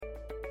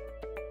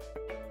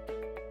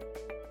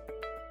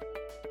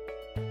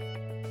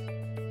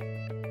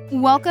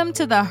Welcome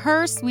to the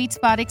Her Sweet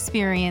Spot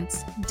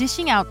Experience,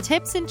 dishing out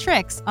tips and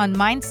tricks on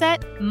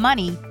mindset,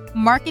 money,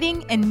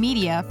 marketing, and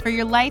media for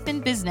your life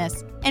and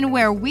business, and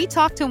where we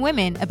talk to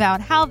women about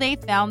how they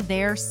found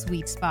their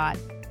sweet spot.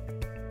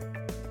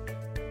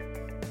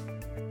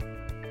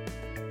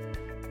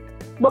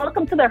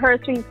 Welcome to the Her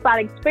Sweet Spot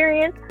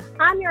Experience.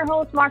 I'm your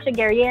host, Marsha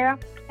Guerriere,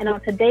 and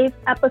on today's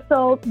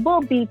episode,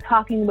 we'll be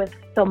talking with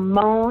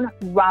Simone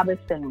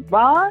Robinson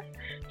Ross.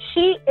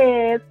 She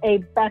is a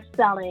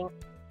best-selling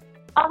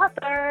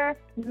author,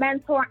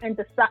 mentor, and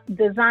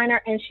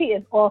designer, and she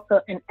is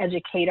also an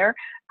educator.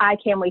 I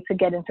can't wait to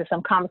get into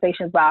some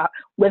conversations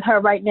with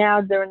her right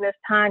now during this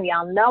time.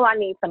 Y'all know I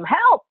need some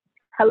help.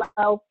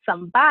 Hello,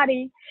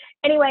 somebody.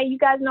 Anyway, you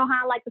guys know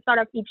how I like to start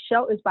off each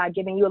show is by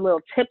giving you a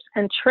little tips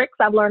and tricks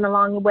I've learned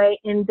along the way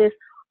in this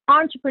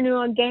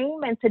entrepreneur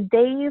game. And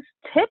today's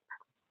tip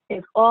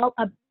is all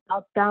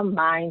about the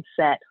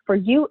mindset for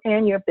you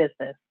and your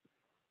business.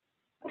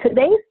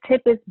 Today's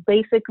tip is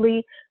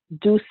basically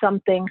do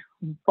something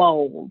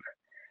bold.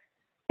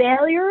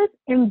 Failures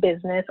in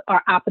business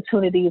are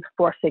opportunities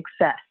for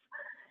success.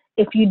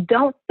 If you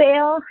don't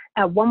fail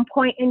at one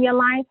point in your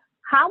life,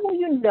 how will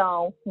you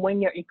know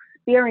when you're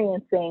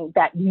experiencing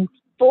that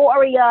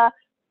euphoria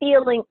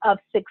feeling of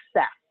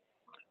success?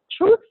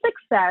 True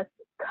success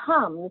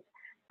comes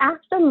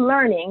after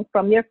learning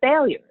from your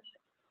failures.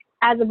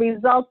 As a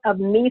result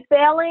of me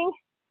failing,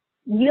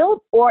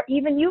 you'll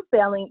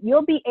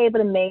be able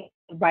to make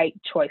the right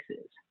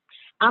choices.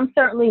 I'm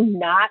certainly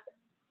not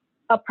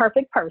a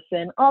perfect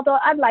person, although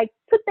I'd like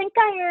to think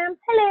I am.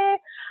 Hello.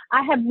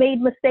 I have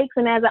made mistakes,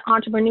 and as an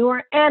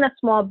entrepreneur and a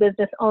small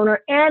business owner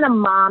and a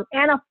mom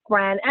and a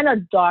friend and a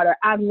daughter,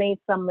 I've made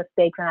some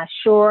mistakes, and I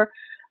sure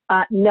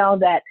know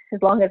that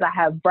as long as I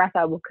have breath,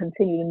 I will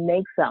continue to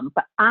make some.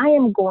 But I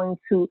am going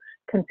to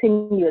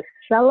continue to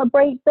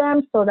celebrate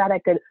them so that I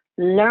could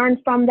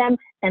learn from them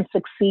and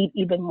succeed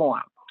even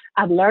more.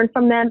 I've learned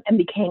from them and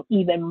became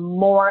even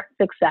more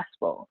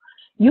successful.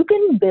 You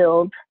can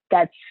build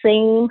that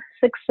same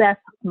success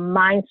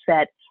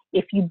mindset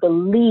if you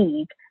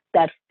believe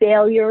that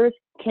failures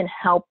can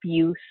help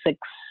you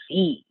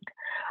succeed.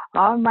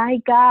 All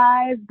right,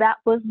 guys, that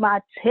was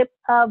my tip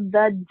of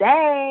the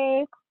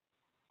day.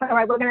 All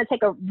right, we're going to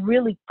take a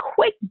really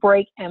quick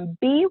break and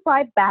be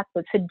right back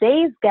with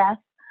today's guest,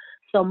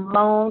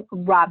 Simone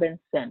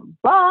Robinson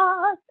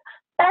Ross,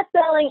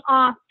 best-selling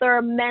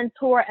author,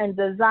 mentor, and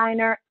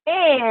designer,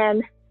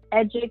 and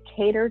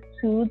educator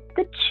to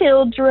the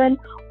children.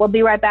 We'll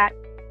be right back.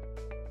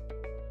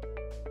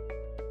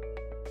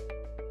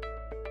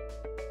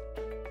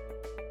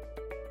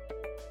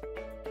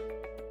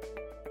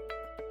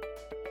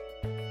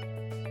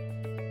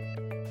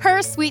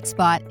 Her Sweet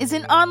Spot is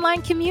an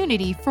online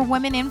community for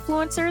women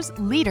influencers,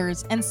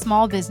 leaders, and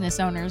small business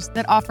owners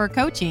that offer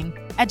coaching,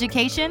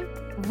 education,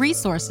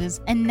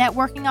 resources, and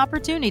networking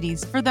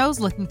opportunities for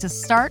those looking to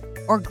start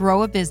or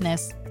grow a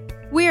business.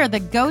 We are the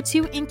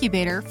go-to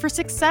incubator for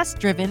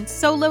success-driven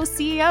solo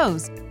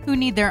CEOs who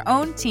need their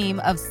own team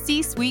of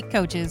C-suite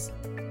coaches.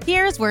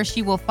 Here's where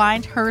she will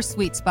find her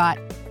sweet spot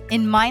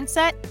in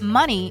mindset,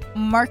 money,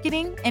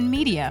 marketing, and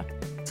media.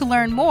 To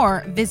learn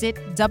more, visit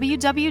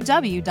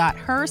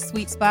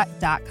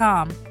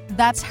www.hersweetspot.com.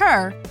 That's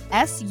her,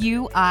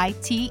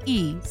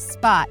 SUITE,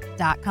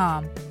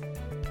 spot.com.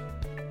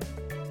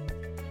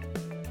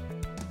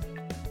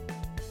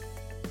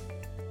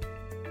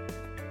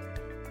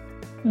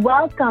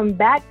 Welcome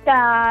back,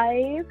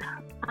 guys.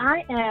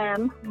 I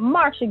am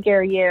Marsha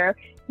Guerriere,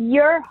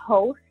 your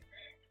host,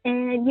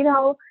 and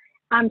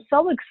I'm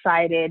so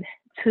excited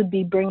to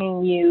be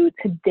bringing you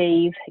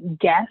today's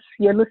guest.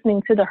 You're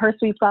listening to the Her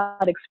Sweet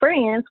Spot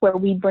Experience, where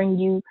we bring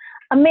you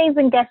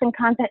amazing guests and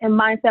content in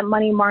mindset,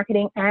 money,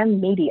 marketing,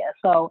 and media.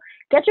 So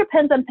get your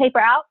pens and paper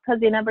out,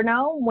 because you never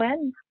know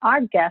when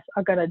our guests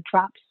are going to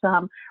drop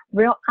some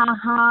real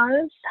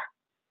ahas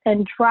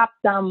and drop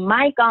the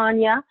mic on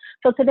ya.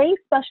 So today's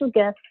special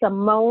guest,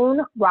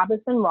 Simone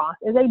Robinson Ross,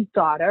 is a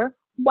daughter,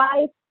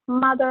 wife,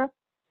 mother,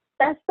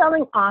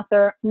 best-selling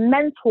author,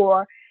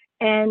 mentor,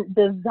 and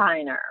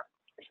designer.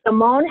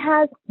 Simone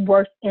has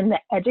worked in the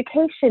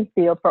education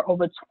field for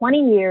over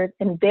 20 years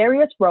in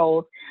various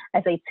roles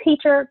as a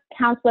teacher,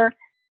 counselor,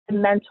 and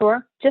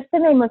mentor, just to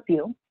name a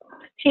few.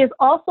 She is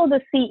also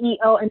the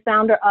CEO and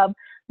founder of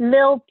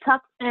Lil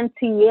Tucks and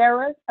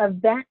Tiaras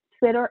Event,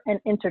 Sitter, and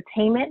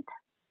Entertainment,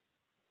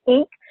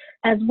 Inc.,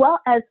 as well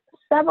as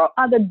several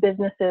other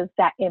businesses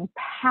that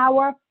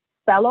empower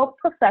fellow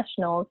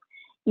professionals,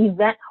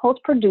 event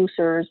host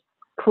producers,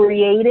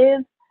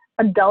 creatives,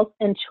 adults,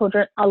 and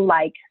children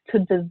alike to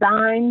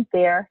design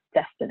their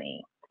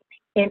destiny.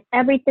 In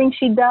everything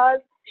she does,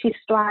 she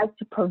strives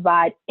to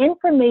provide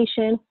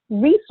information,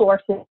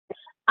 resources,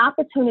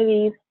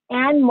 opportunities,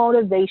 and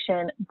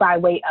motivation by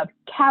way of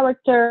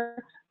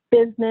character,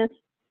 business,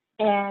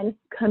 and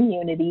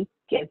community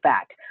give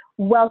back.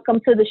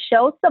 Welcome to the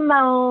show,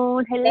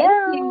 Simone.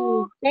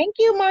 Hello. Thank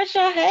you,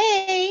 Marsha.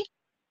 Hey.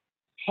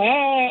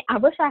 Hey, I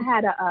wish I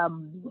had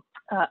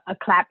a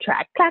clap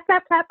track. Clap,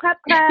 clap, clap, clap,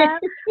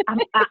 clap.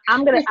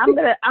 I'm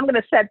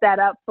gonna set that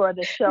up for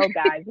the show,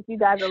 guys. If you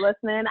guys are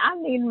listening, I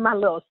need my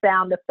little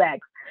sound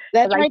effects.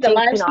 That's right, the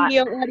live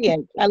studio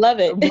audience. I love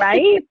it.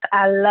 Right?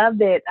 I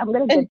love it. I'm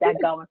going to get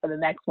that going for the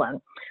next one.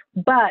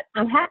 But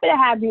I'm happy to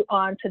have you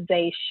on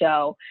today's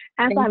show.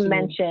 As I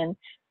mentioned,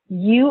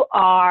 you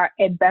are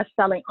a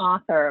best-selling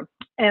author.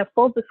 And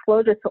full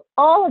disclosure to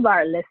all of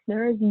our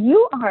listeners,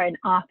 you are an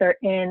author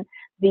in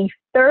the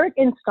third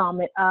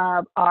installment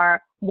of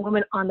our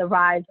Woman on the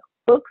Rise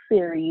book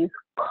series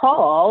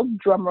called,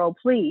 drumroll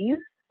please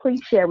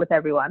share with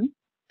everyone.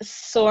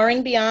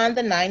 Soaring Beyond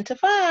the 9 to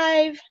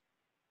 5.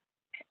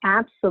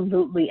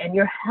 Absolutely. And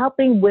you're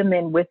helping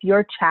women with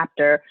your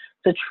chapter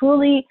to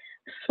truly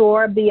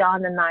soar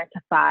beyond the 9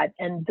 to 5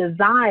 and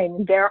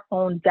design their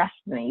own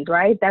destinies,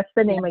 right? That's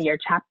the name of your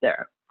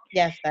chapter.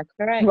 Yes, that's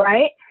correct.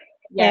 Right?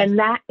 Yes. And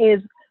that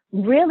is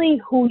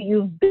really who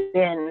you've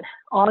been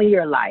all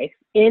your life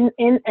in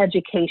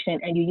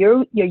education. And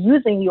you're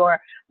using your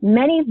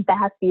many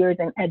vast years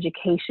in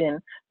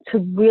education to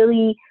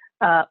really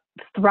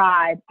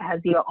thrive as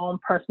your own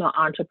personal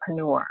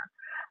entrepreneur.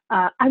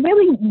 I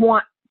really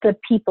want the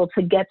people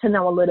to get to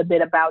know a little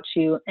bit about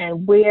you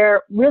and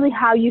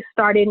how you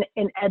started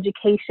in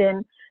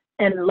education,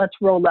 and let's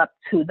roll up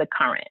to the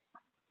current.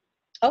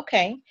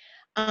 Okay.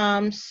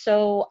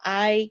 So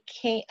I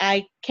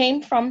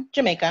came from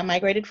Jamaica,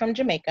 migrated from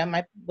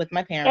Jamaica with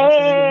my parents.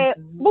 Hey,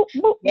 boop,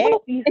 boop, boop.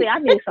 You see, I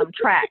need some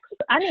tracks.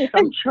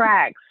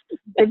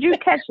 Did you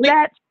catch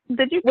that?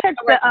 Did you catch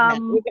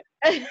the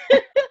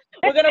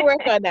We're gonna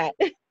work on that.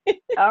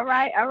 All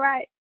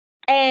right.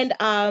 And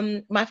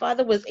my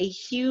father was a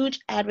huge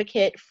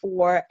advocate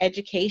for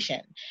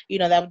education.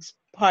 That was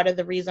part of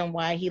the reason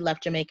why he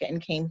left Jamaica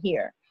and came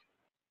here.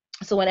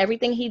 So when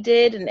everything he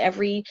did and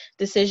every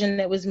decision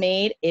that was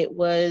made, it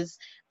was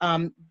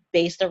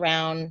based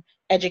around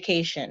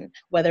education,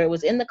 whether it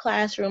was in the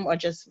classroom or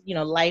just,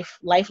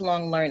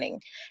 lifelong learning.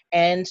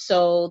 And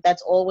so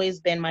that's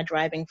always been my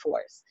driving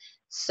force.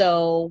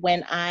 So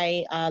when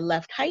I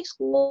left high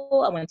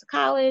school, I went to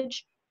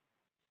college.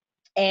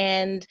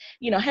 And,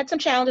 had some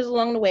challenges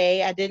along the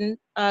way. I didn't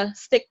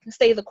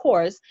stay the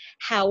course.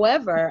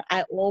 However,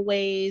 I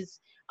always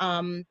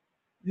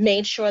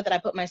made sure that I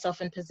put myself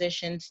in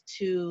positions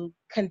to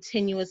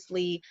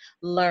continuously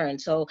learn.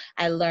 So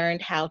I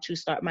learned how to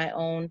start my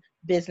own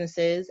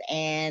businesses,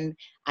 and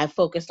I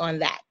focused on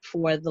that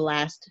for the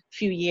last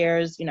few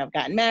years. I've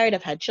gotten married,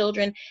 I've had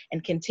children,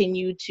 and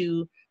continue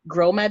to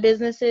grow my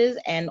businesses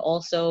and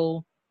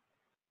also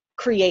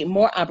create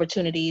more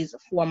opportunities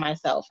for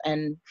myself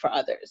and for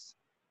others.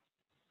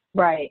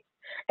 Right.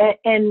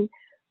 And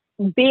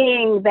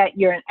being that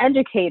you're an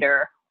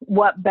educator,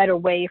 what better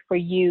way for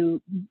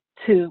you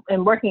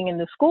and working in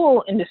the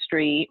school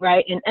industry,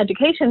 right, in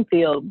education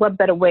field, what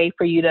better way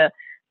for you to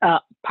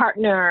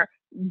partner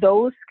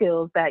those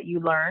skills that you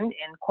learned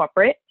in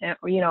corporate,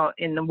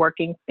 in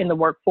the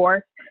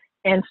workforce,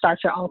 and start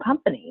your own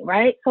company,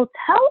 right? So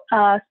tell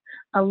us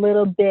a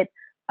little bit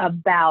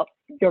about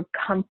your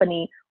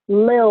company,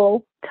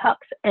 Lil Tux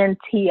and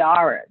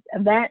Tiaras,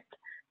 event,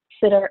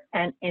 sitter,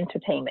 and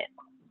entertainment.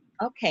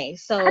 Okay,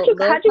 so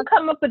how'd you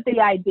come up with the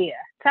idea?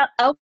 Tell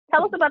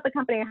us about the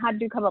company and how did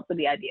you come up with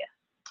the idea?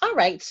 All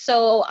right,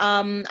 so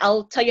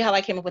I'll tell you how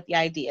I came up with the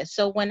idea.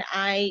 So when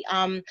I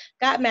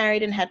got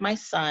married and had my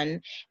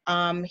son,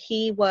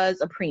 he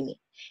was a preemie.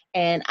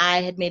 And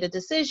I had made a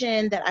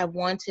decision that I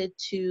wanted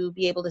to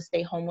be able to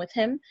stay home with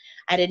him.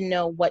 I didn't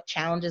know what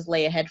challenges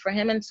lay ahead for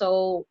him. And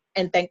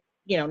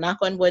knock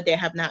on wood, there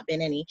have not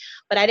been any,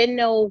 but I didn't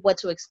know what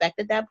to expect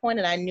at that point.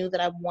 And I knew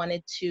that I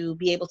wanted to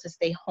be able to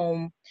stay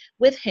home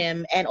with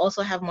him and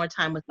also have more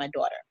time with my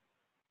daughter.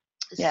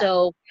 Yeah.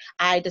 So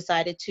I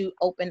decided to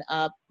open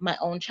up my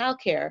own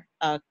childcare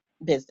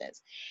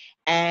business.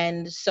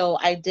 And so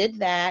I did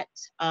that,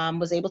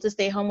 was able to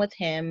stay home with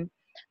him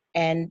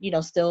and,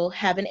 still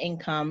have an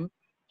income.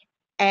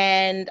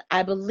 And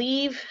I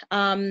believe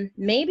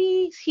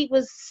maybe he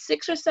was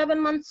 6 or 7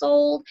 months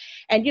old,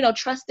 and,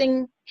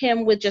 trusting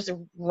him with just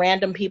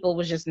random people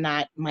was just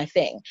not my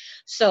thing.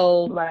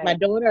 So My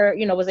daughter,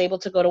 was able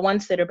to go to one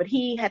sitter, but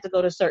he had to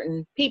go to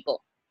certain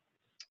people.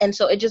 And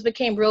so it just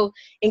became real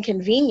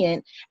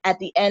inconvenient at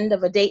the end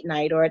of a date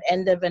night or at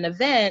end of an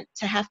event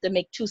to have to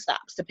make 2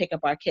 stops to pick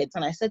up our kids.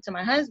 And I said to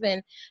my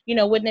husband,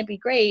 wouldn't it be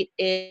great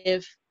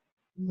if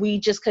we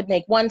just could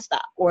make 1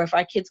 stop, or if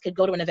our kids could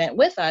go to an event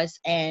with us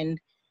and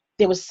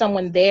there was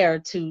someone there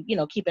to,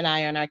 keep an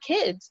eye on our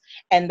kids.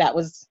 And that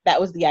was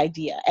the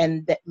idea.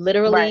 And that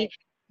literally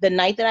the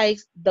night that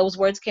those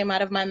words came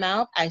out of my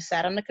mouth, I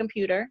sat on the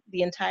computer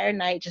the entire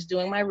night, just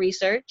doing my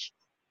research.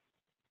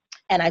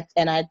 And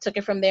I took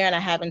it from there, and I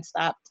haven't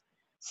stopped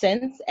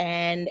since.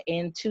 And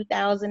in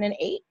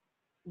 2008,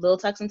 Lil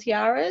Tux and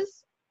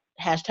Tiaras,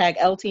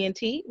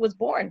 #LTNT, was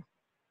born.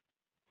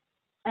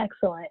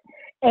 Excellent.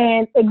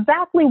 And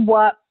exactly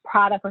what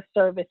product or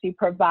service you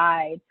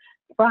provide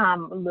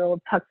from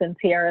Lil Tux and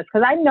Tiaras,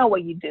 because I know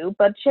what you do,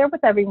 but share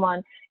with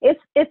everyone,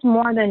 it's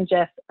more than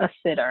just a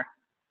sitter.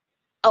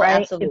 Oh, right?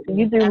 absolutely.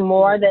 You do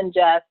more than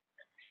just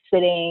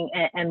babysitting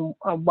and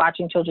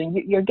watching children.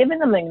 You're giving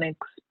them an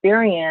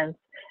experience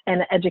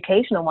and an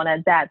educational one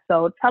at that.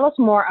 So tell us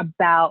more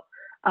about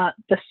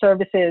the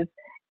services.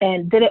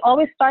 And did it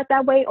always start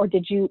that way, or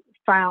did you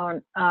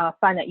find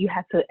that you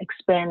had to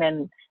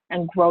expand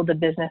and grow the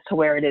business to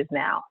where it is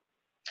now?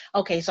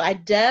 Okay, so I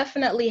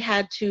definitely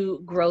had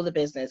to grow the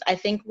business. I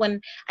think when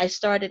I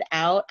started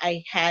out,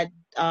 I had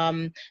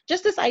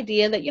just this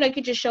idea that, you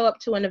could just show up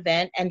to an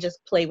event and just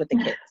play with the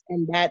kids.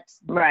 And that's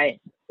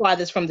right.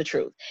 Farthest from the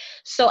truth.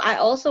 So I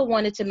also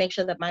wanted to make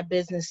sure that my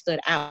business stood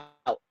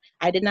out.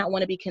 I did not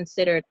want to be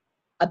considered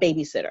a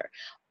babysitter,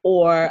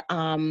 or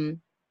I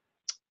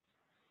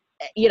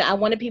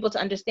wanted people to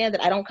understand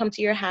that I don't come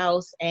to your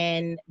house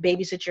and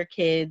babysit your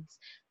kids.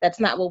 That's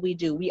not what we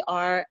do. We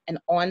are an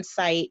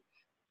on-site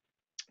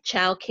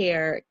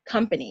childcare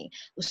company.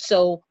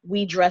 So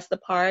we dress the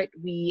part,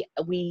 we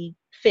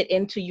fit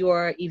into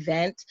your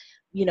event.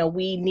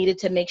 We needed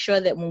to make sure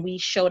that when we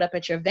showed up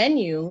at your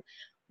venue,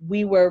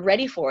 we were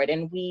ready for it,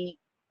 and we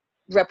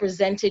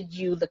represented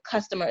you, the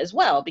customer, as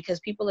well, because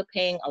people are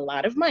paying a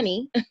lot of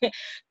money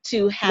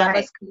to have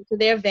us come to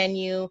their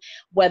venue,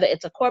 whether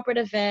it's a corporate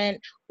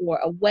event or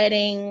a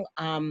wedding.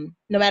 No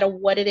matter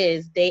what it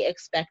is, they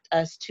expect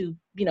us to,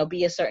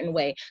 be a certain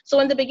way. So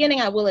in the beginning,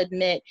 I will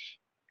admit,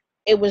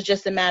 it was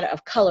just a matter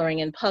of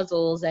coloring and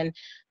puzzles, and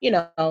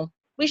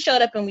we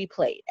showed up and we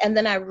played. And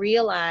then I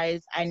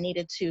realized I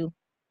needed to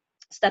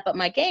step up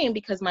my game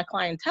because my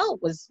clientele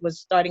was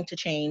starting to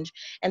change.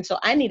 And so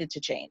I needed to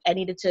change. I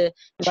needed to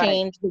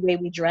change the way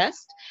we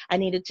dressed. I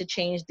needed to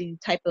change the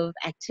type of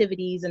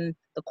activities and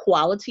the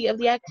quality of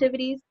the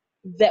activities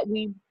that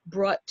we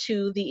brought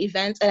to the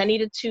events. And I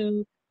needed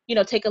to,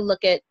 take a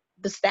look at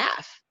the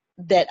staff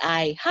that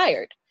I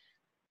hired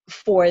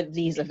for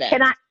these events.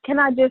 Can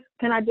I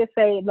just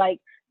say, like,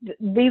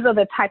 these are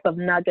the type of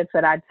nuggets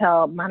that I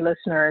tell my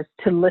listeners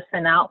to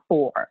listen out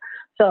for.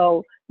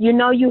 So,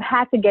 you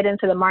had to get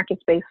into the market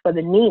space for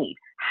the need.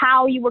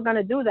 How you were going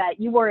to do that,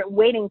 you weren't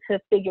waiting to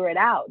figure it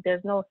out.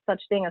 There's no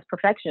such thing as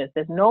perfectionist.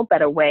 There's no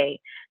better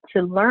way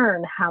to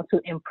learn how to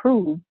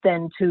improve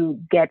than to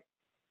get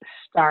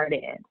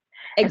started.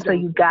 Exactly. And so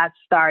you got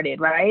started,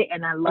 right?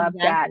 And I love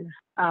that.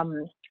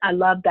 I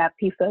love that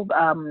piece of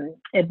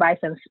advice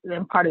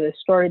and part of the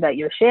story that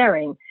you're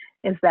sharing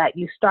is that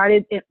you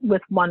started it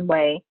with one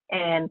way,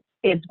 and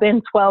it's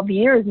been 12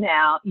 years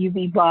now. You've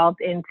evolved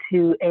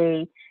into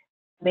a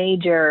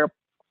major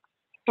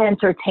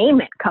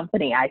entertainment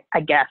company, I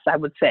guess I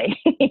would say,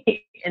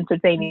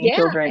 entertaining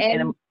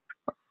children.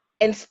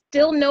 And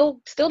still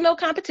no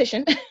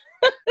competition.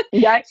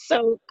 Yeah.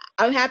 So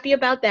I'm happy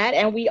about that.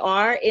 And we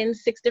are in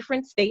 6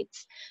 different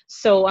states.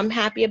 So I'm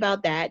happy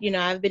about that.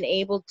 I've been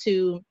able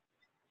to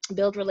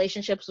build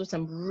relationships with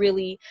some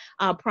really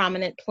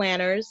prominent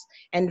planners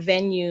and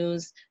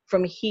venues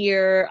from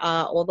here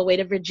all the way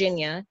to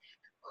Virginia,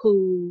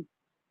 who,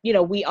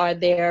 we are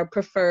their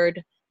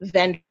preferred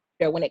vendor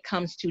when it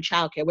comes to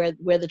childcare.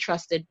 We're the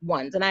trusted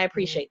ones, and I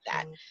appreciate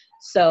that.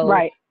 So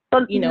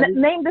So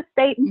name the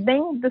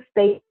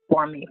state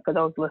for me, for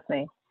those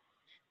listening.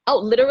 Oh,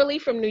 literally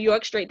from New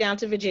York straight down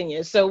to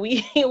Virginia. So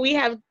we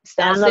have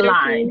down the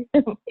line.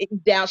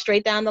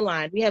 Straight down the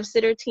line. We have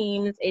sitter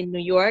teams in New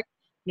York,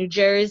 New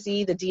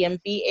Jersey, the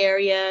DMV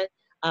area,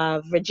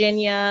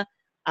 Virginia,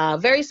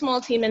 very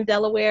small team in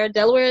Delaware.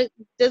 Delaware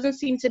doesn't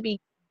seem to be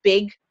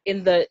big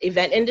in the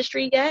event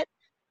industry yet,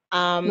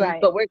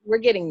 but we're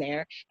getting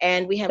there.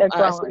 And we have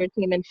a sitter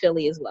team in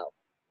Philly as well.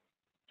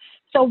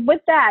 So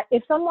with that,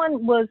 if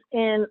someone was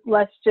in,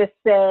 let's just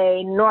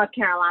say, North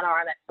Carolina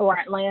or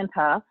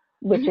Atlanta,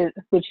 which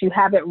you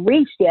haven't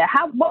reached yet,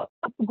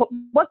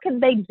 what can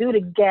they do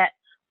to get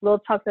Little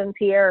Tucks and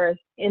Tiaras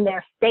in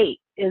their state?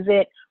 Is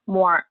it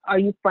more, are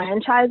you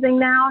franchising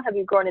now? Have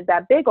you grown it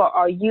that big, or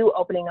are you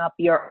opening up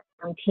your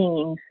own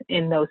teams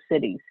in those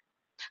cities?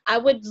 I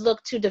would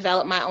look to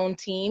develop my own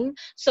team.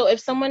 So if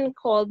someone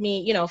called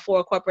me,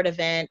 for a corporate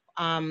event,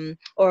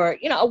 or,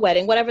 a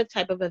wedding, whatever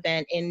type of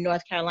event in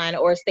North Carolina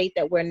or a state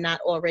that we're not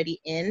already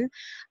in,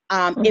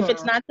 if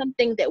it's not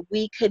something that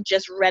we could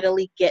just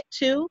readily get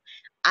to,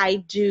 I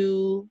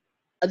do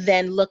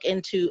then look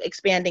into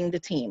expanding the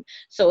team.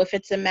 So if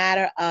it's a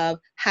matter of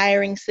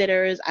hiring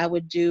sitters, I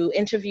would do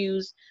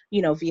interviews,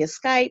 via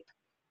Skype,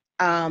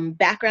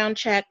 background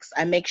checks.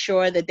 I make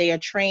sure that they are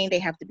trained. They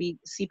have to be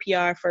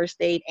CPR, first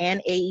aid,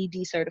 and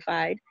AED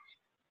certified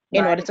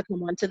in order to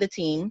come onto the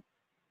team.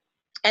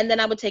 And then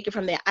I would take it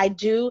from there. I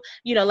do,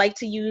 like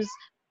to use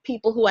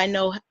people who I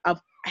know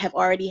have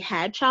already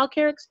had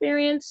childcare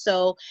experience.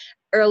 So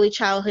early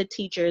childhood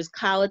teachers,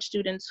 college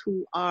students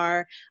who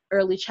are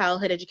early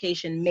childhood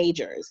education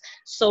majors,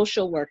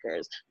 social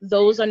workers.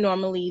 Those are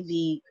normally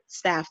the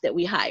staff that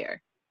we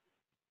hire.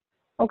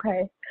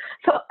 Okay.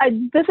 So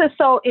this is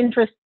so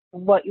interesting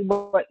what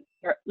you're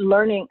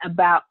learning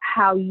about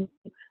how you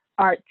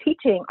are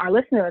teaching our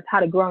listeners how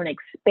to grow and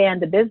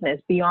expand the business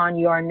beyond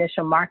your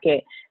initial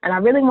market. And I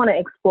really want to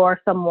explore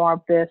some more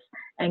of this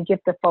and give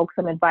the folks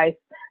some advice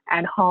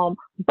at home.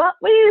 But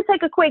we need to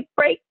take a quick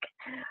break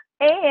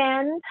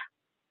and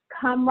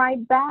come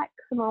right back.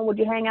 Simone, would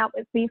you hang out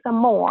with me some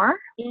more?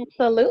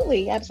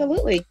 Absolutely.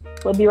 Absolutely.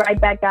 We'll be right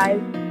back,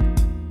 guys.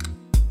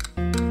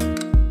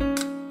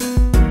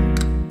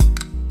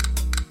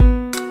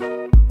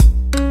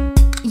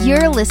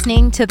 You're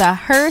listening to the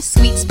Her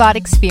Sweet Spot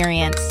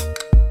Experience.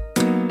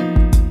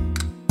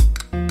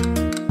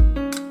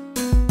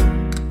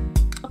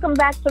 Welcome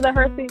back to the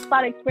Her Sweet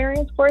Spot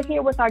Experience. We're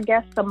here with our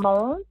guest,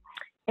 Simone.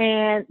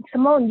 And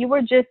Simone, you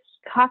were just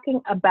talking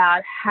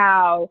about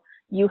how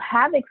you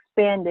have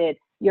expanded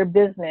your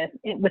business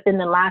within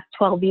the last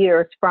 12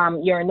 years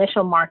from your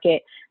initial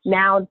market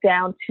now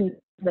down to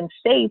 7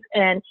 states.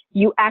 And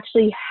you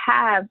actually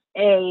have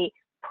a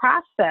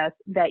process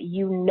that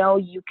you know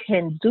you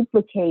can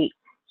duplicate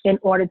in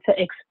order to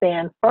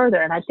expand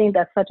further. And I think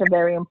that's such a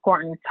very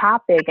important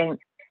topic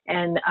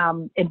and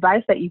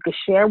advice that you could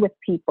share with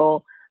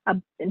people,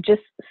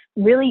 just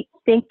really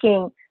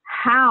thinking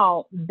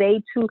how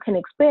they too can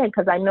expand.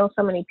 Because I know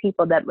so many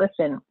people that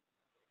listen,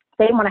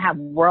 they want to have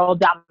world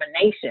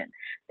domination.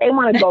 They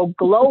want to go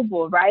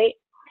global, right?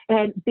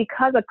 And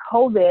because of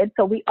COVID,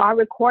 so we are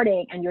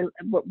recording and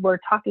we're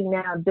talking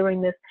now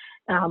during this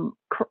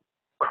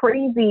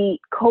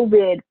crazy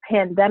COVID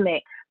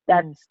pandemic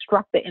that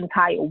struck the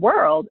entire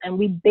world. And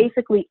we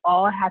basically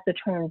all had to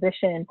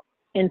transition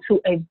into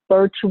a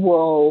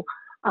virtual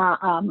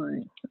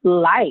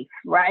life,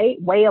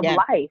 right? Way of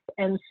life.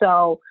 And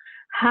so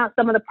how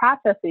some of the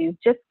processes,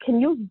 can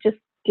you just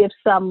give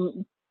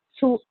some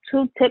two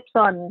tips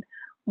on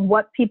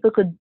what people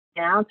could do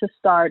now to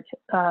start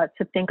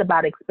to think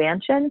about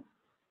expansion?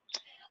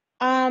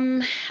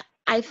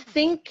 I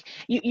think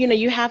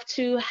you have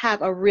to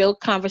have a real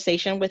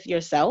conversation with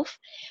yourself.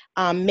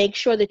 Make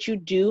sure that you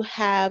do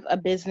have a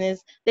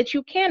business that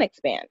you can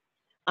expand.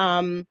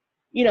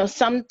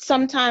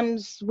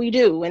 Sometimes we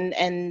do,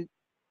 and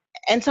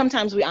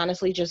sometimes we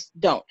honestly just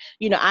don't.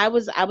 I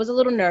was a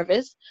little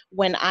nervous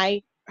when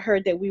I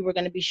heard that we were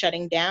going to be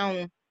shutting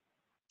down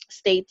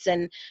states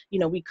and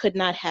we could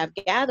not have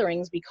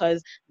gatherings,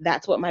 because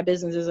that's what my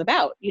business is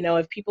about.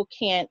 If people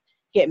can't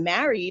get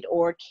married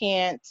or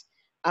can't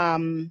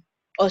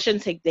I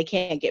shouldn't say they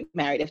can't get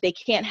married. If they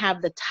can't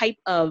have the type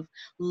of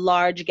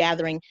large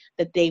gathering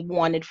that they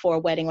wanted for a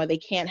wedding, or they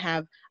can't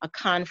have a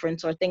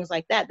conference or things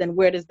like that, then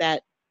where does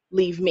that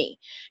leave me?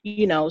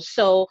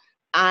 So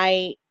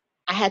I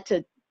had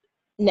to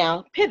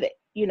now pivot.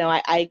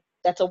 I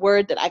that's a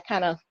word that I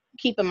kind of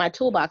keep in my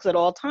toolbox at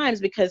all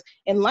times, because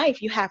in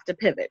life you have to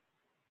pivot.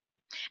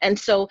 And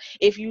so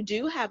if you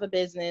do have a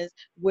business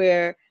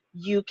where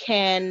you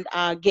can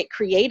get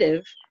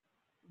creative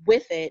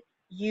with it,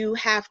 you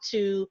have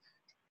to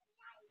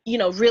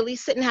really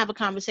sit and have a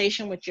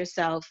conversation with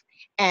yourself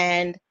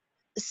and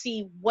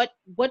see what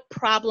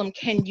problem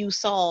can you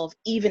solve,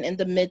 even in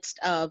the midst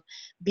of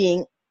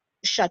being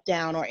shut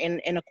down or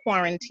in a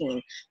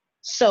quarantine.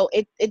 So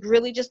it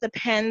really just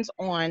depends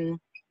on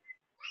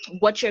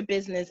what your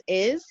business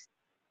is.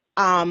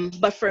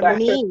 But for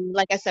me,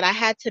 like I said, I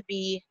had to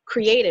be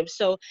creative.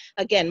 So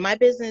again, my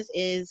business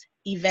is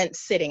event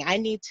sitting. I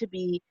need to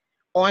be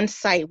on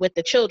site with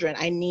the children.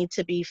 I need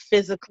to be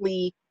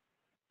physically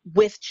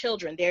with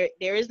children.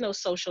 There is no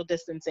social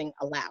distancing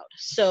allowed.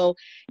 So,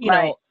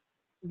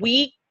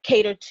 we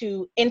cater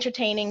to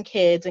entertaining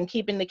kids and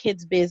keeping the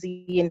kids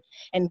busy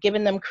and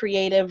giving them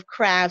creative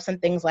crafts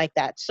and things like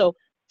that. So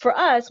for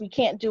us, we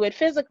can't do it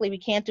physically. We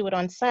can't do it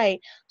on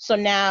site. So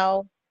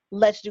now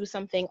let's do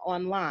something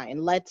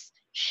online. Let's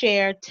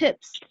share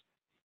tips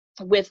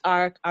with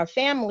our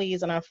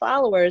families and our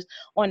followers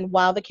on,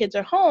 while the kids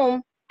are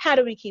home, how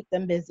do we keep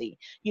them busy?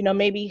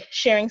 Maybe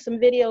sharing some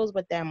videos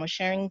with them, or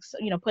sharing,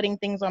 putting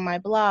things on my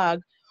blog,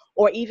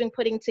 or even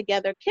putting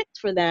together kits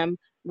for them,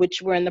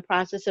 which we're in the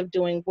process of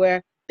doing,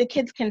 where the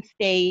kids can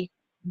stay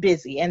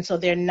busy. And so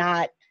they're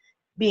not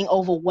being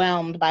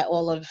overwhelmed by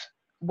all of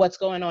what's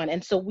going on.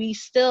 And so we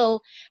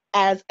still,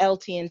 as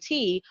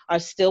LT&T, are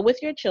still with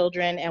your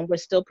children, and we're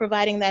still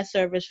providing that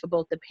service for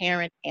both the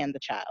parent and the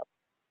child.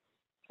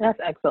 That's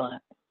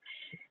excellent.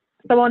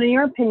 So, in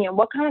your opinion,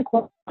 what kind of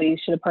qualities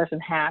should a person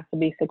have to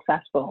be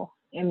successful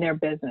in their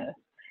business?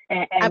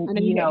 And I didn't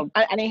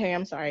hear you.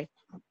 I'm sorry.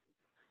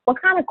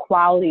 What kind of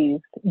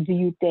qualities do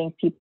you think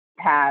people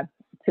have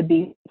to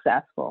be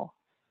successful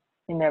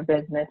in their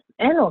business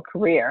and or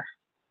career?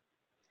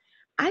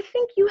 I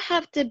think you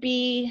have to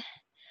be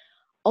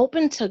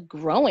open to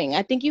growing.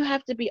 I think you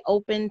have to be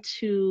open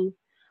to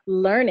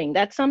learning.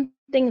 That's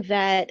something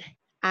that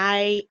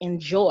I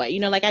enjoy.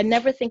 I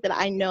never think that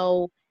I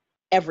know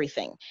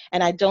everything,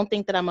 and I don't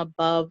think that I'm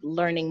above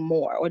learning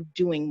more or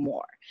doing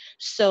more.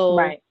 So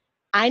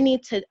I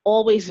need to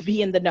always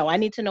be in the know. I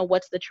need to know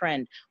what's the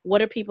trend.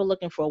 What are people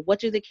looking for?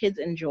 What do the kids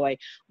enjoy?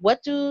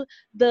 What do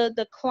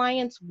the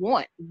clients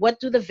want?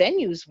 What do the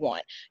venues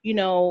want?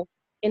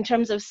 In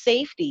terms of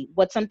safety,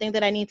 what's something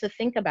that I need to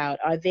think about?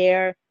 Are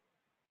there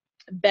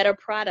better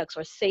products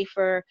or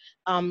safer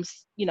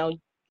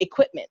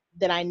equipment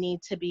that I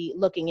need to be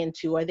looking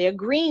into? Are there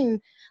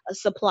green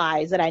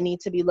supplies that I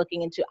need to be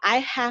looking into? I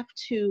have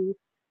to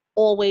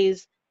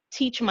always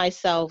teach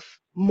myself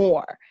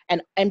more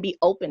and be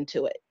open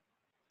to it.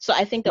 So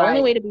I think the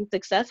only way to be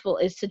successful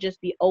is to just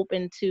be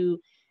open to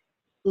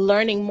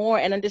learning more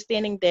and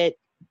understanding that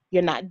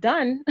you're not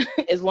done.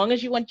 As long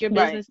as you want your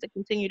business to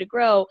continue to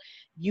grow,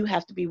 you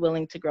have to be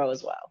willing to grow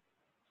as well.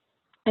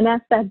 And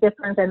that's that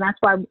difference. And that's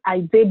why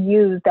I did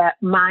use that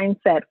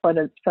mindset for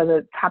the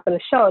top of the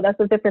show. That's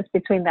the difference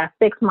between that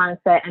fixed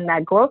mindset and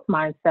that growth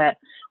mindset,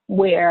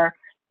 where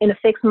in a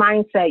fixed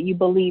mindset, you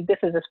believe this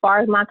is as far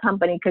as my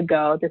company could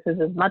go. This is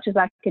as much as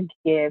I could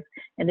give,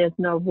 and there's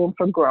no room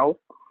for growth.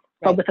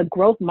 But with a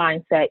growth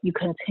mindset, you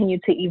continue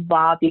to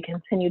evolve, you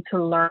continue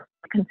to learn,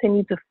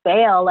 continue to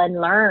fail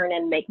and learn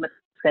and make mistakes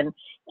and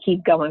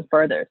keep going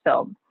further.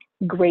 So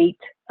great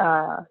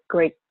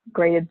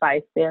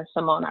advice there,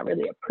 Simone. I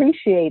really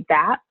appreciate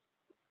that.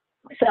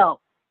 So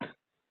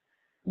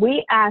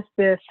we ask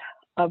this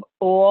of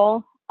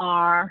all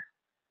our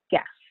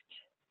guests.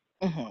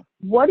 Mm-hmm.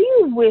 What do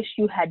you wish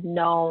you had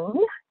known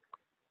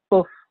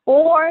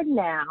before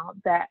now,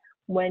 that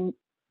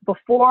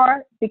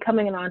before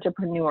becoming an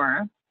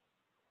entrepreneur,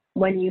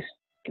 when you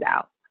started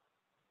out?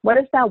 What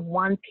is that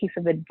one piece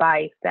of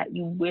advice that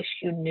you wish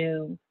you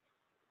knew?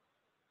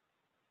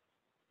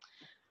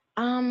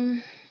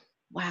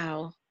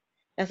 Wow,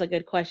 that's a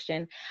good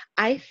question.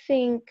 I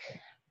think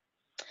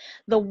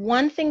the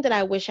one thing that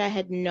I wish I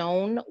had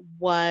known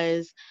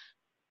was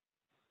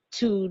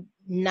to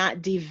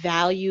not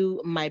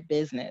devalue my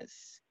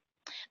business.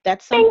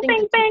 That's something. Bing,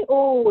 bing, bing.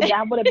 Oh,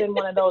 that would have been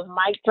one of those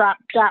mic drop.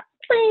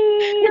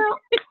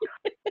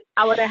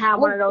 I would have had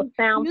one of those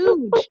sounds.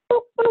 Huge.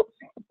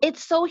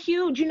 It's so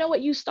huge. You know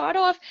what? You start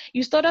off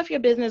your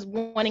business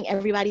wanting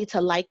everybody to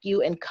like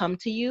you and come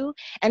to you.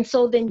 And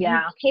so then you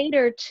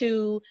cater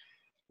to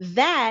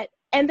that.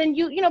 And then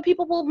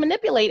people will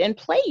manipulate and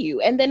play you.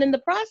 And then in the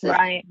process,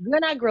 you're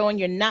not growing.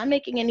 You're not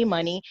making any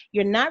money.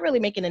 You're not really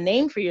making a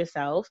name for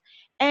yourself.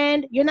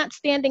 And you're not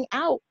standing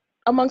out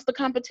amongst the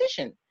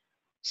competition.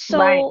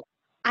 So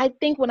I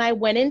think when I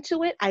went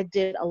into it, I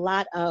did a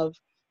lot of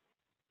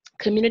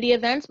community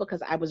events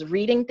because I was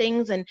reading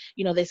things, and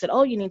they said,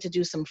 oh, you need to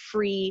do some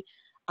free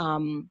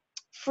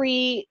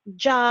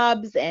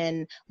jobs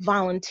and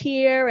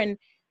volunteer,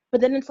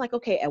 but then it's like,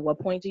 okay, at what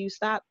point do you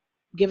stop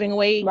giving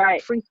away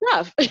free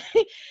stuff?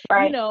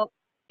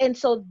 And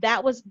so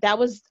that was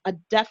a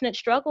definite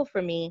struggle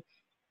for me.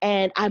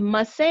 And I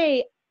must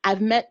say,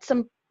 I've met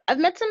some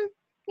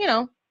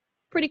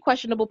pretty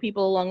questionable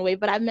people along the way,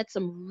 but I've met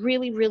some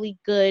really, really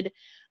good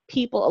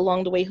people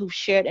along the way who've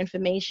shared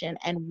information.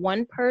 And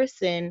one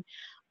person,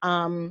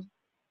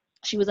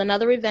 she was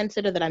another event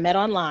sitter that I met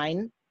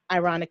online,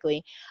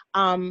 ironically.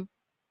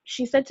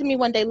 She said to me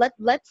one day,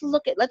 let's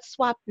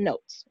swap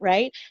notes,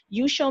 right?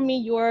 You show me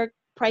your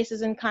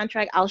prices and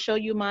contract, I'll show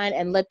you mine,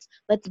 and let's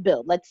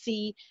build. Let's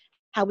see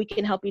how we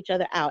can help each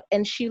other out.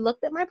 And she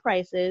looked at my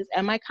prices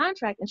and my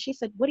contract, and she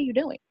said, what are you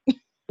doing?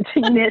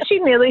 She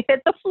nearly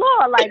hit the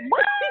floor. Like,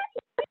 what?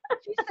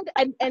 She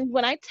said, and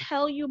when I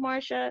tell you,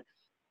 Marsha,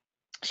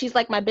 she's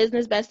like my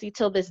business bestie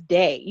till this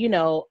day.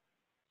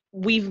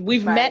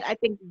 We've met, I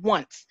think,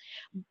 once.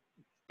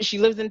 She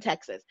lives in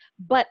Texas,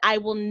 but I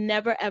will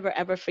never, ever,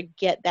 ever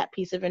forget that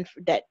piece of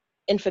that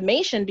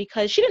information,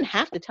 because she didn't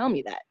have to tell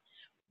me that.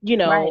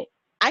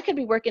 I could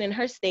be working in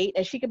her state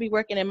and she could be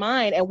working in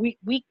mine, and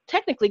we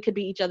technically could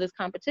be each other's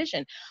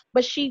competition.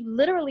 But she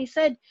literally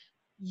said,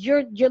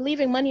 you're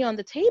leaving money on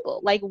the table.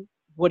 Like,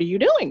 what are you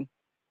doing?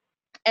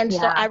 And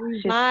so I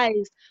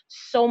revised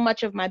so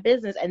much of my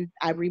business, and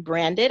I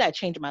rebranded. I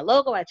changed my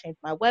logo. I changed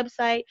my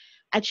website.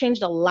 I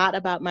changed a lot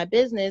about my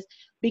business,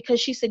 because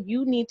she said,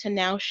 you need to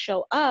now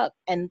show up,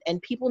 and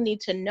people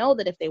need to know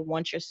that if they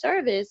want your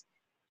service,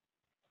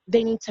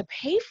 they need to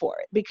pay for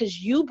it,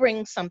 because you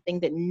bring something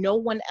that no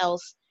one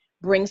else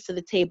brings to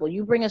the table.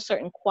 You bring a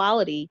certain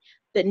quality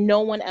that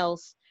no one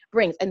else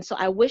brings. And so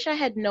I wish I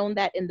had known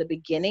that in the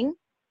beginning.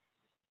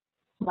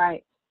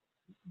 Right.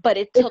 But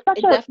it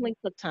definitely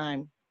took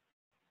time.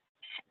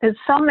 There's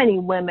so many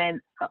women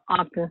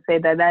often say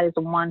that is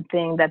the one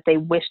thing that they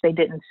wish they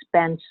didn't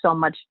spend so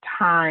much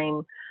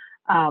time,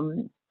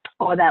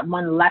 or that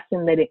one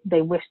lesson that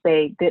they wish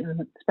they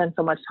didn't spend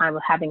so much time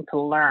having to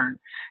learn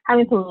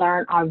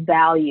our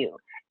value.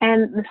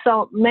 And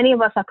so many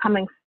of us are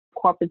coming from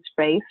corporate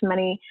space.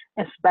 Many,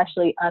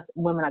 especially us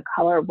women of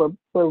color,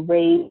 we're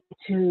raised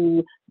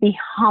to be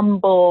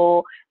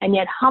humble, and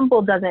yet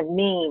humble doesn't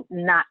mean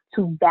not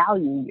to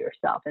value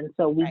yourself. And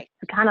so we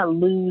kind of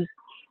lose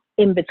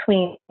in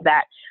between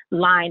that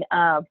line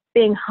of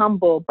being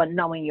humble but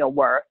knowing your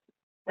worth.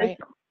 Right.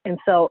 And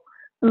so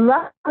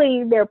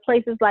luckily there are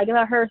places like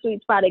the Her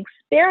Sweet Spot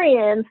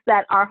Experience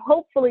that are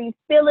hopefully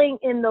filling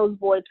in those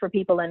voids for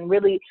people and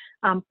really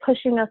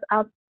pushing us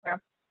out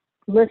there,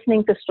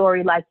 listening to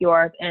stories like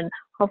yours, and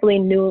hopefully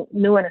new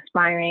and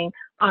aspiring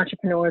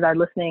entrepreneurs are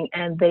listening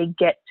and they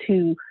get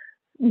to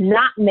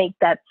not make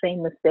that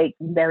same mistake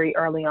very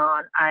early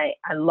on. I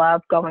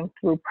love going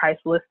through price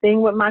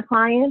listing with my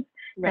clients.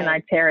 Right. And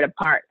I tear it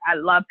apart. I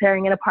love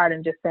tearing it apart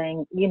and just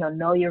saying,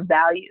 know your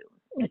value.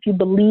 If you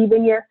believe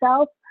in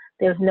yourself,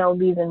 there's no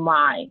reason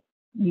why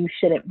you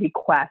shouldn't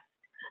request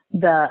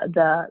the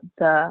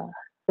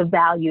the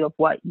value of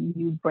what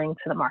you bring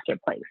to the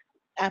marketplace.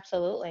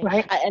 Absolutely.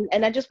 Right.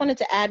 And I just wanted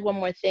to add one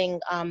more thing,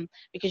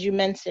 because you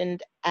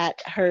mentioned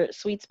at Her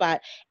Sweet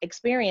Spot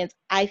Experience,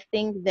 I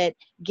think that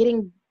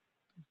getting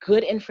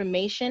good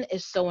information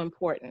is so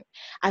important.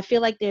 I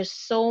feel like there's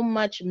so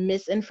much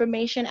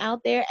misinformation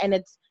out there, and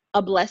it's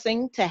a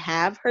blessing to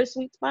have Her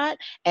Sweet Spot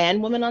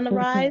and Women on the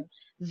Rise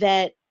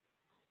that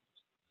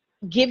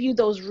give you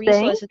those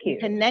resources to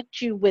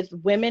connect you with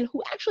women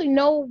who actually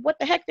know what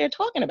the heck they're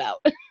talking about.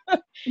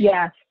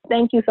 Yes.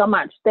 Thank you so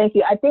much. Thank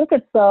you. I think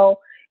it's so,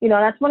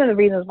 that's one of the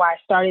reasons why I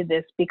started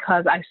this,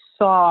 because I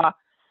saw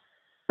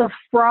the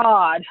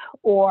fraud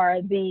or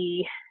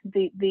the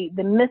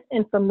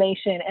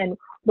misinformation. And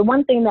the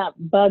one thing that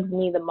bugs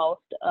me the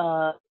most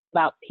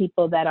about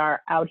people that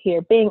are out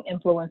here being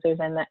influencers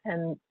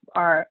and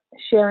are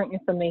sharing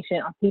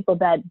information are people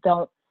that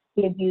don't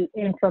give you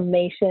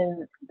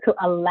information to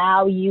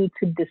allow you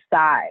to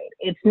decide.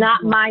 It's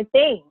not my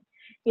thing.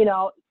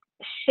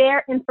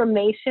 Share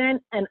information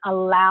and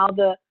allow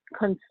the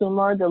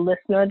consumer, the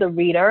listener, the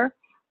reader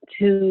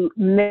to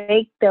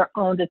make their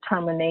own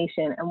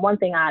determination. And one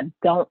thing I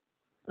don't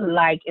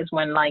like is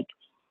when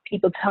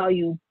people tell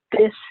you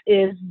this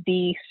is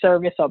the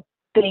service or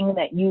thing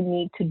that you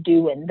need to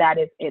do, and that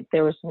is it.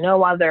 There is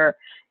no other,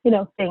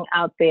 thing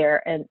out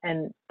there, and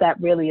that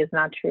really is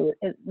not true.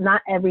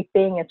 Not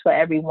everything is for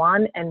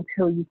everyone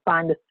until you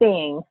find the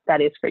thing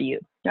that is for you,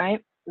 right?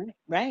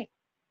 Right.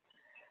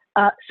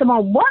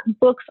 Simone, what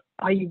books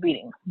are you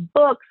reading?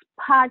 Books,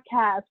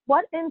 podcasts,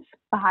 what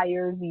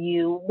inspires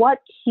you? What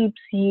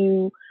keeps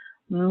you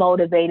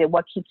motivated?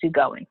 What keeps you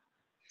going?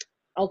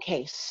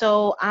 Okay,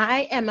 so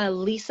I am a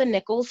Lisa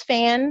Nichols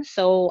fan,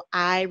 so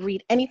I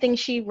read anything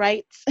she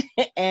writes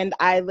and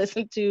I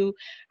listen to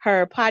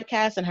her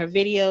podcasts and her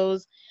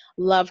videos.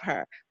 Love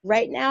her.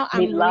 Right now,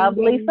 love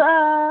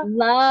Lisa.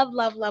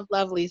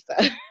 Love Lisa.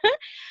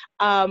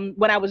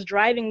 When I was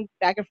driving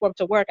back and forth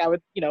to work, I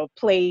would,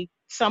 play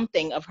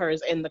something of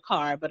hers in the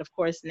car. But of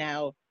course,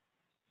 now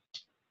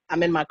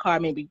I'm in my car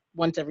maybe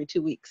once every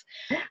 2 weeks.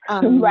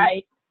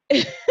 Right.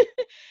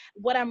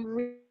 What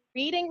I'm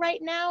reading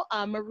right now,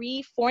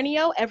 Marie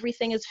Forleo,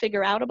 Everything is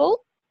Figure-Outable.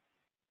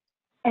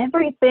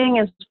 Everything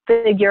is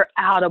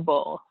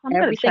figure-outable. I'm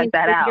going to check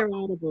that out.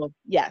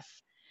 Yes.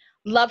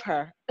 Love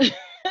her.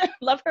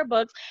 Love her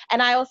books.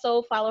 And I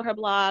also follow her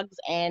blogs,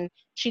 and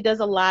she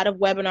does a lot of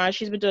webinars.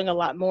 She's been doing a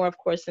lot more, of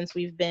course, since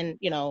we've been,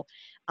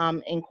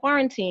 in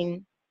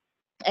quarantine.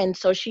 And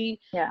so she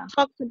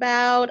talks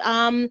about,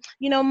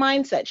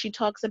 mindset. She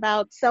talks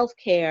about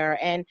self-care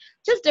and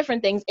just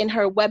different things in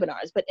her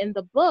webinars. But in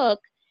the book,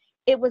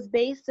 it was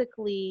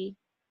basically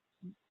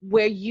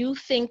where you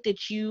think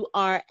that you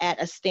are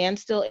at a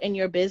standstill in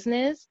your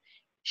business,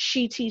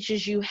 she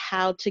teaches you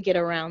how to get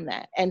around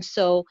that. And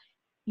so,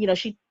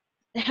 she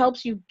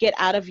helps you get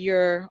out of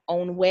your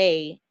own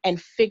way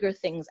and figure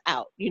things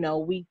out.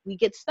 We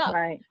get stuck.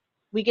 Right.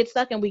 We get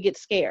stuck and we get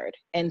scared.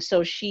 And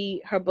so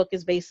her book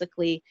is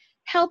basically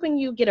helping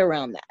you get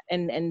around that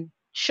and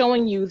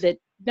showing you that,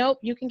 nope,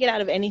 you can get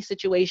out of any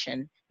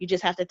situation. You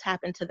just have to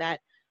tap into that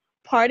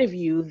part of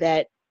you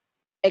that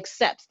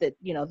accepts that,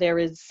 there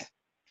is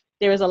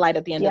a light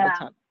at the end of the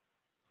tunnel.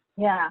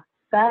 Yeah,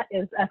 that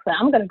is excellent.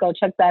 I'm going to go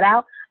check that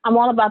out. I'm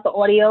all about the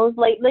audios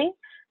lately.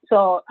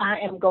 So I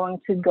am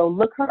going to go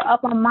look her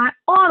up on my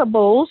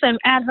Audibles and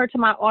add her to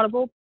my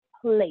Audible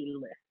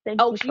playlist. Thank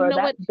you for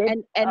that bit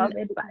of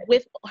advice.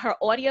 With her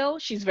audio,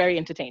 she's very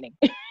entertaining.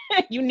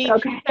 You need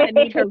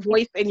her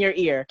voice in your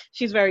ear.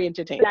 She's very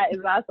entertaining. That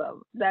is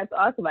awesome. That's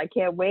awesome. I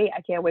can't wait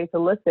to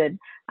listen.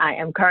 I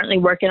am currently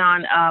working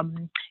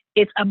on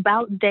It's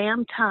About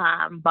Damn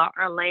Time by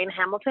Elaine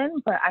Hamilton,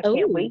 but I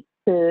can't wait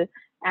to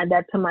add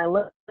that to my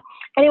list.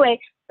 Anyway,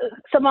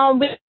 Simone,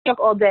 we talk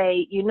all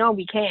day.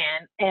 We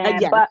can.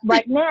 But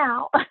right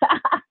now,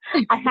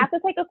 I have to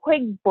take a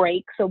quick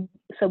break so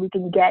we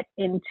can get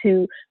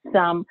into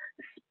some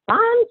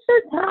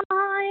sponsor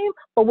time.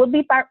 But we'll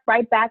be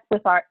right back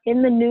with our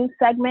In the News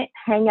segment.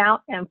 Hang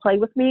out and play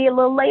with me a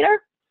little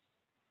later.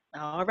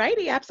 All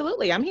righty.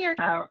 Absolutely. I'm here.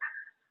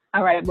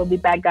 All right. We'll be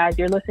back, guys.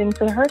 You're listening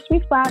to Her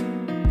Sweet Spot.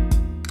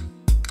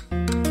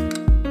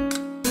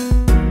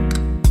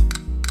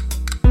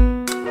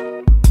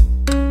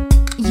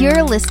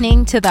 You're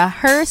listening to the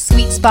Her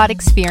Sweet Spot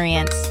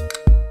Experience.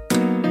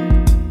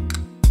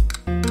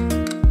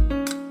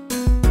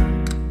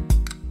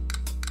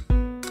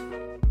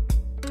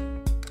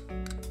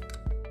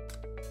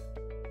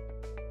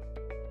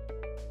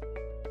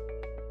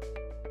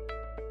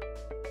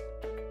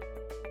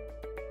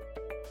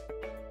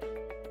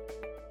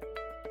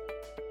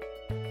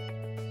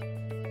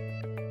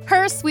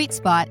 Her Sweet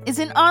Spot is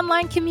an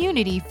online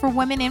community for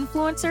women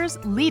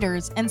influencers,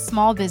 leaders, and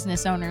small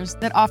business owners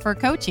that offer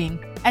coaching,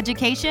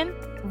 education,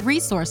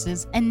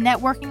 resources, and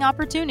networking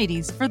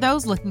opportunities for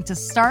those looking to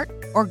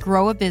start or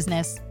grow a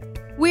business.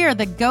 We are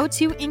the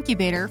go-to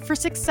incubator for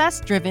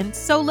success-driven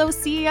solo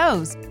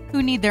CEOs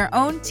who need their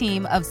own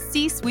team of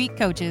C-suite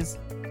coaches.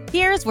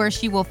 Here's where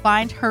she will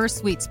find her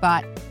sweet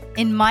spot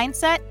in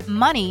mindset,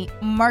 money,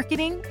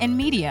 marketing, and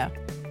media.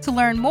 To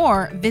learn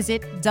more,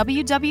 visit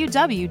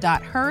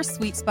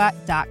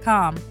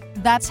www.hersweetspot.com.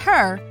 That's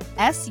her,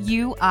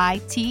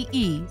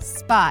 SUITE,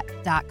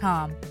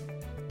 spot.com.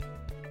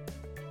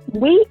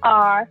 We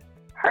are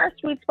Her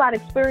Sweet Spot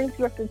Experience,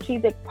 your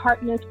strategic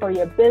partners for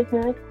your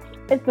business.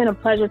 It's been a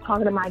pleasure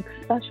talking to my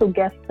special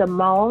guest,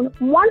 Simone,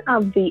 one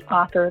of the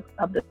authors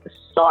of the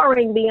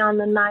Soaring Beyond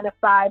the 9 to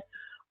 5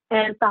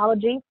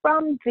 anthology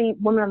from the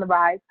Women on the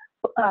Rise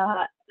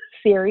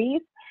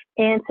series.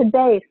 And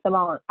today,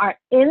 Simone, our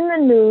In the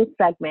News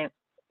segment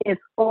is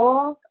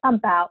all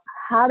about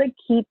how to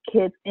keep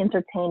kids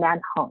entertained at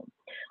home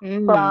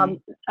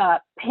from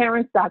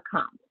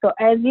parents.com. So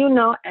as you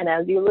know, and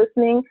as you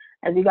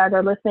guys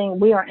are listening,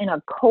 we are in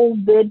a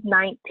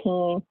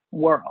COVID-19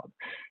 world.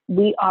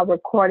 We are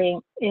recording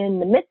in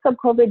the midst of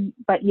COVID,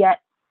 but yet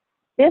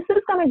this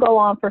is going to go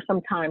on for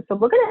some time. So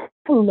we're going to have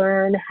to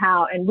learn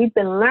how, and we've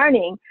been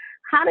learning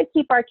how to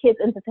keep our kids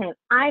entertained.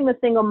 I'm a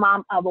single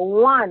mom of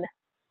one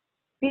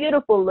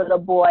beautiful little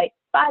boy,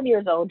 5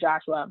 years old,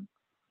 Joshua,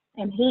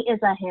 and he is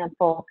a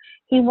handful.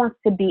 He wants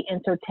to be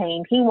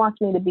entertained. He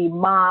wants me to be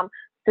mom,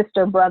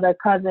 sister, brother,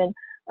 cousin,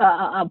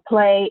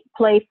 play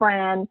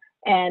friend,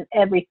 and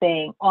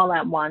everything all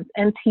at once,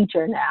 and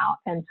teacher now.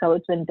 And so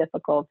it's been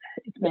difficult.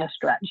 It's been a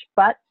stretch,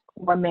 but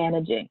we're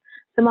managing.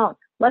 Simone,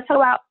 let's talk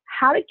about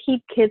how to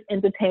keep kids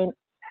entertained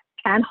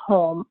at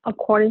home,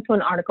 according to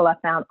an article I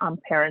found on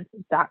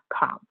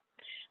parents.com.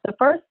 The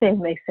first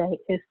thing they say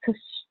is to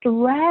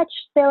stretch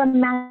their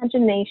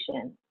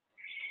imagination.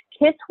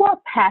 Kids who are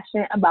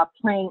passionate about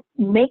playing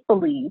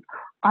make-believe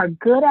are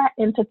good at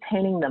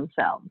entertaining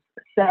themselves,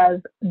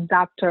 says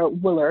Dr.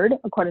 Willard,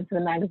 according to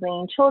the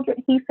magazine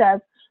Children. He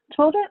says,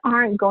 children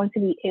aren't going to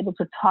be able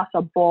to toss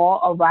a ball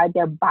or ride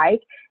their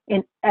bike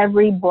in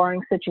every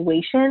boring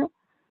situation,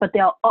 but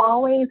they'll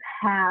always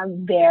have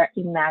their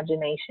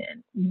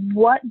imagination.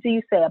 What do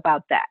you say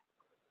about that?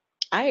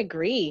 I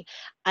agree.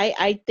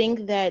 I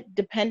think that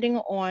depending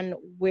on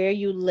where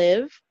you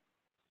live,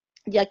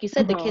 like you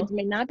said, the kids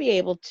may not be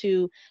able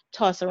to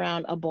toss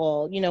around a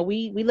ball. You know,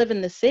 we live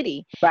in the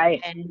city. Right.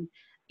 And,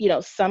 you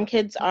know, some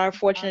kids are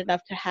fortunate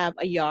enough to have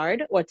a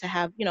yard or to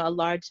have, you know, a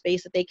large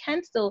space that they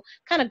can still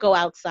kind of go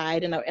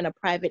outside in a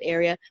private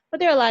area. But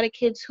there are a lot of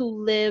kids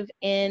who live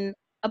in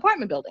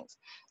apartment buildings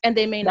and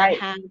they may not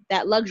have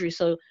that luxury.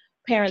 So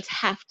parents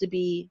have to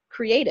be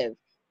creative.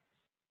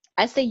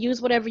 I say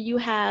use whatever you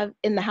have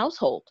in the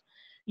household.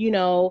 You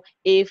know,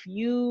 if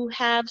you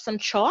have some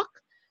chalk,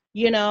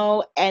 you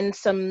know, and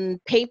some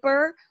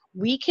paper,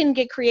 we can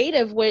get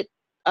creative with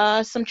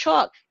some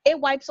chalk. It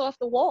wipes off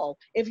the wall.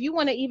 If you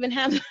want to even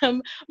have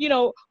them, you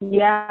know,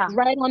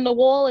 right on the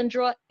wall and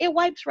draw, it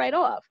wipes right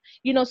off.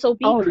 You know, so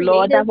be creative. Oh,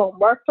 Lord, that won't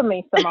work for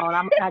me,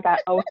 Simone. I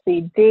got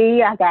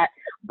OCD.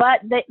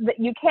 But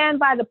you can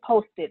buy the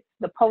Post-its.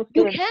 The Post-its.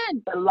 You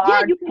can. The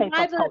large you can paper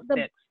buy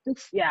Post-its.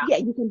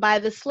 You can buy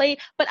the slate.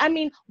 But I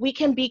mean, we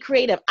can be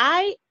creative.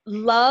 I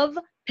love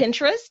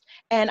Pinterest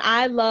and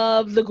I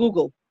love the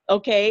Google.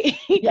 Okay.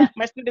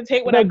 My students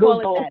hate when I call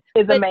it that.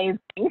 It's amazing.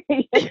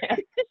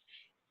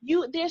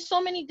 There's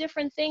so many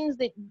different things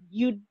that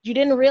you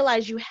didn't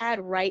realize you had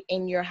right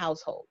in your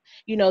household.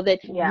 You know, that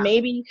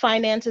maybe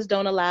finances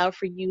don't allow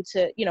for you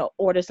to, you know,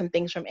 order some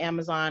things from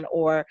Amazon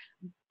or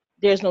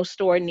there's no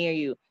store near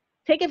you.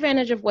 Take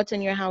advantage of what's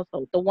in your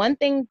household. The one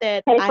thing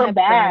that paper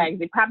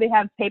bags. You probably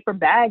have paper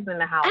bags in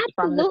the house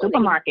from the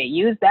supermarket.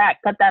 Use that.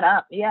 Cut that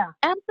up. Yeah.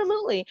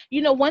 Absolutely.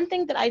 You know, one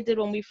thing that I did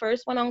when we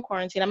first went on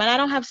quarantine, I mean, I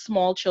don't have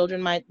small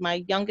children. My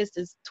youngest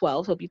is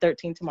 12. He'll be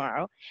 13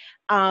 tomorrow.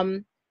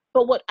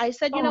 But what I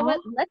said, you know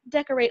what? Let's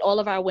decorate all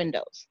of our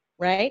windows.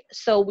 Right.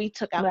 So we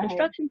took out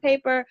construction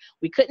paper.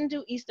 We couldn't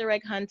do Easter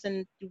egg hunts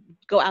and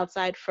go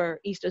outside for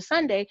Easter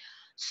Sunday.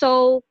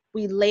 So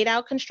we laid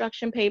out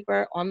construction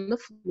paper on the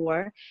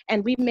floor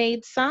and we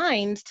made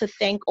signs to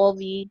thank all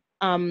the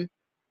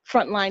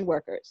frontline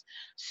workers.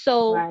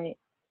 So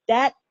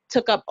that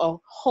took up a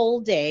whole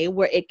day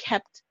where it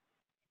kept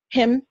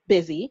him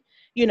busy.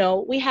 You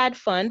know, we had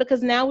fun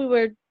because now we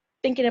were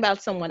thinking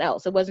about someone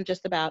else. It wasn't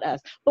just about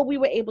us, but we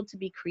were able to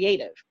be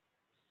creative.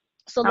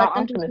 So let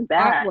them do some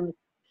artwork.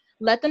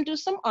 Let them do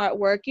some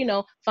artwork, you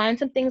know, find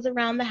some things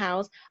around the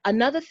house.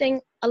 Another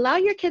thing, allow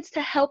your kids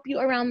to help you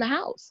around the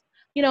house.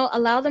 You know,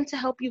 allow them to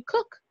help you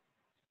cook.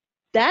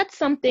 That's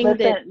something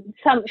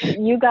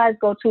you guys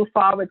go too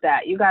far with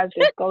that. You guys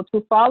just go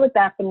too far with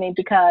that for me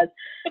because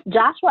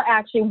Joshua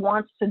actually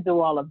wants to do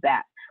all of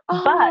that.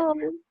 But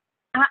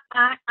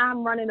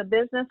I'm running a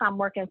business. I'm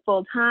working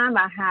full time.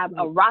 I have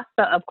a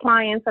roster of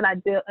clients that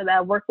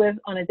I work with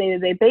on a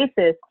day-to-day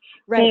basis.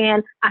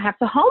 And I have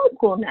to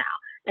homeschool now.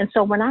 And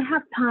so when I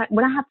have time,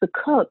 when I have to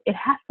cook, it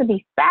has to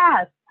be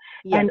fast.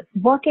 And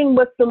working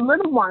with the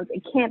little ones,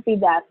 it can't be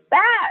that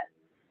fast.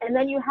 And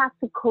then you have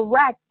to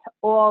correct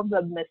all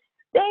the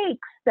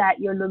mistakes that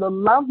your little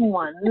loved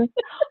ones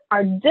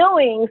are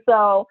doing.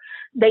 So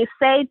they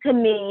say to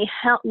me,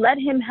 let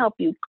him help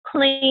you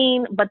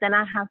clean, but then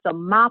I have to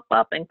mop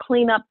up and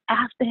clean up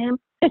after him.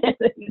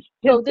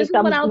 So this is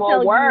what I'll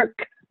tell you.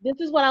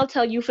 This is what I'll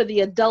tell you for the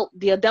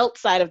adult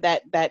side of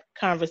that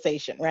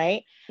conversation,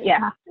 right?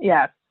 Yeah.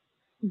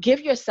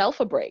 give yourself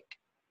a break,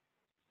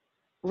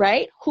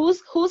 right?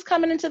 Who's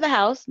coming into the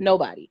house?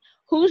 Nobody.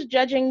 Who's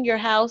judging your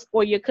house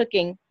or your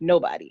cooking?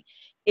 Nobody.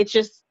 It's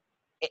just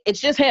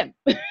him.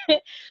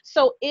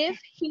 So if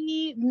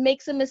he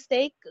makes a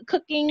mistake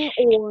cooking,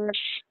 or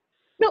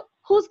no,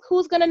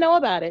 who's gonna know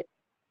about it?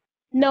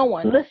 No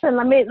one. Listen,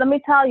 let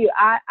me tell you,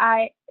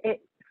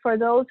 for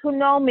those who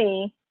know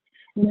me,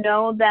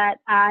 know that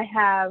I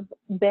have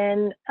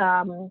been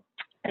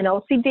an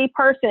OCD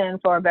person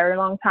for a very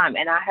long time,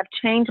 and I have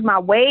changed my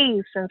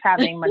ways since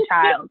having my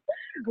child.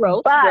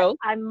 Growth.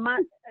 I've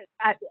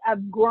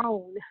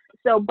grown.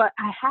 So, but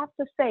I have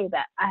to say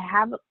that I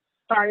have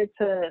started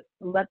to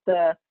let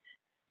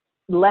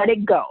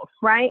it go,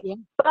 right? Yeah.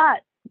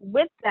 But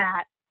with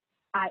that,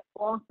 I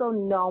also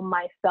know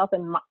myself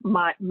and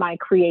my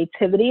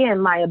creativity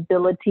and my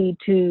ability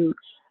to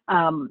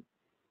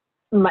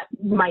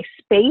my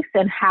space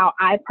and how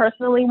I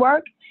personally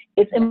work.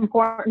 It's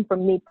important for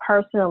me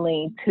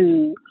personally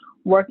to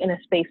work in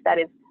a space that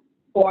is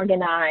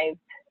organized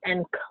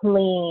and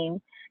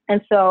clean.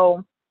 And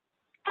so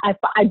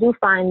I do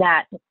find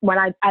that when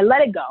I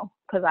let it go,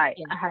 because I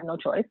had no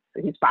choice.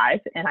 He's 5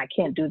 and I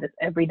can't do this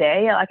every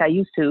day like I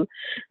used to.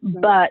 Mm-hmm.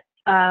 But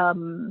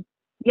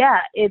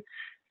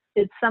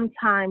it's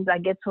sometimes I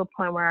get to a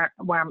point where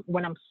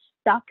when I'm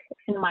stuck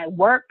in my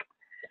work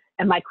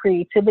and my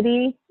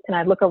creativity, and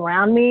I look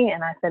around me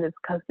and I said, it's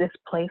because this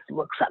place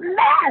looks a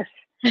mess.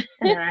 And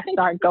then I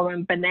start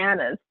going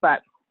bananas,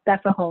 but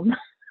that's a whole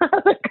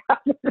nother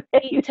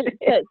conversation.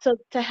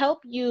 To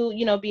help you,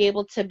 be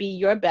able to be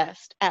your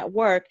best at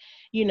work,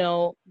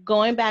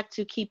 going back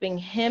to keeping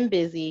him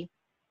busy,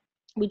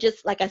 we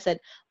just, like I said,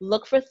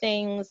 look for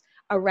things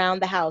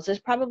around the house. There's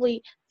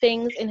probably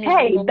things in his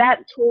room,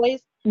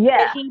 toys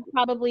that he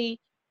probably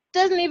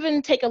doesn't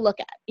even take a look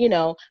at,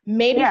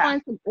 maybe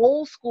find some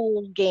old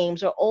school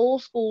games or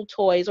old school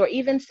toys, or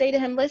even say to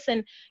him,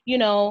 listen,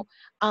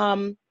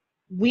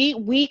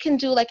 we can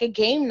do like a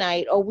game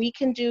night, or we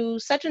can do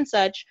such and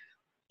such.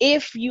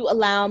 If you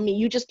allow me,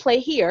 you just play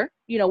here,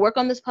 work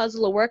on this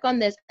puzzle or work on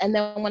this. And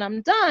then when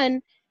I'm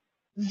done,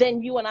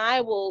 then you and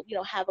I will,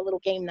 have a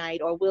little game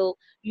night, or we'll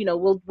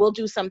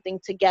do something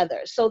together,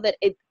 so that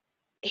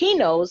he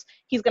knows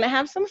he's going to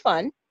have some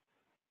fun.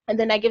 And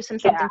then that gives him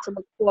something to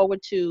look forward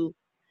to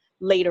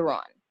later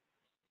on.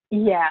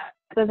 Yeah,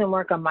 it doesn't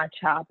work on my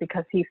child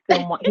because he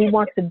still he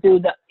wants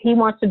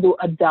to do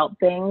adult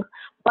things,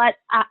 but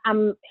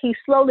he's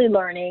slowly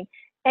learning.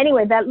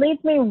 Anyway, that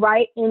leads me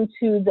right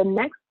into the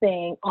next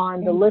thing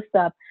on the list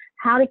of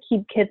how to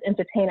keep kids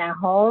entertained at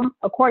home.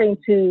 According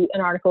to an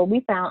article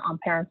we found on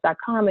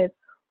parents.com, is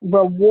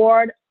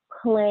reward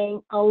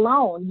playing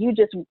alone. You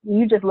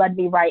just led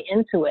me right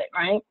into it,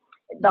 right?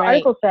 The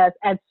article says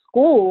at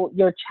school,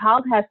 your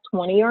child has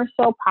 20 or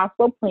so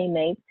possible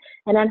playmates,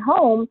 and at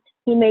home,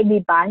 he may be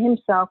by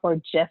himself or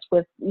just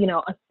with,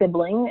 a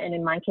sibling. And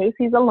in my case,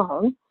 he's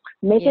alone.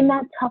 Making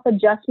that tough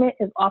adjustment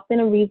is often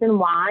a reason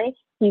why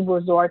he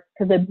resorts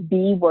to the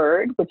B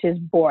word, which is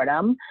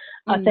boredom.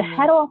 To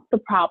head off the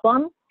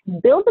problem,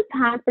 build a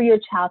time for your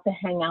child to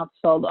hang out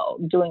solo,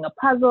 doing a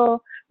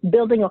puzzle,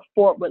 building a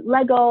fort with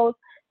Legos,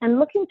 and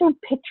looking through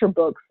picture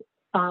books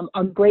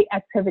are great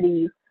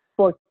activities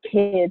for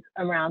kids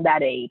around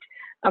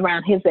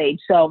his age.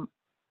 So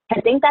I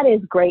think that is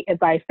great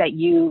advice that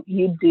you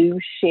do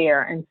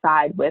share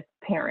inside with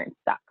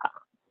parents.com.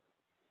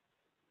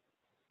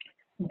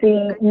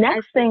 The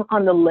next thing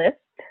on the list,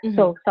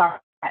 so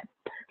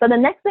the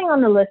next thing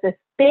on the list is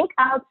think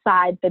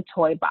outside the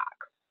toy box.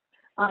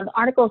 The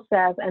article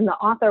says, and the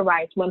author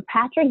writes, when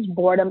Patrick's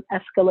boredom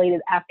escalated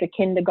after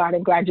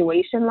kindergarten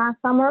graduation last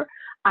summer,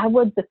 I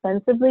would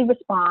defensively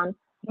respond,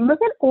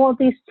 look at all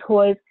these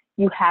toys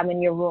you have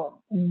in your room.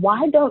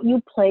 Why don't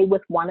you play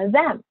with one of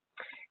them?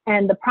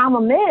 And the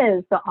problem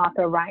is, the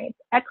author writes,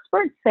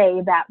 experts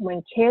say that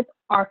when kids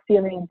are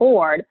feeling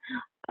bored,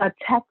 a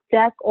tech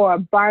deck or a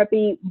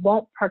Barbie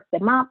won't perk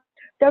them up.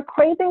 They're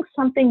craving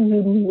something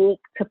unique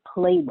to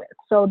play with.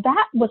 So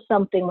that was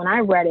something, when I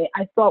read it,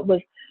 I thought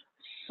was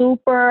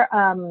super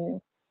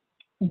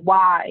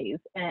wise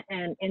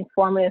and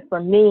informative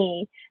for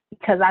me,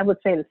 because I would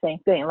say the same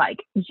thing, like,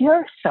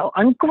 you're so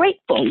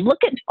ungrateful.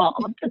 Look at all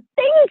of the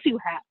things you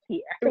have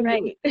here.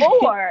 Right.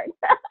 Bored.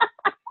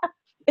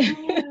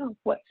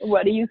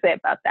 What do you say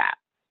about that?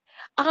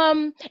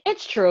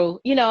 It's true,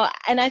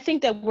 and I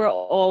think that we're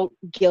all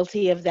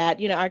guilty of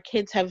that. Our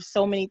kids have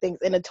so many things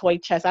in a toy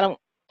chest.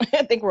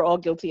 I think we're all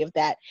guilty of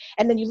that.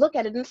 And then you look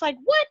at it and it's like,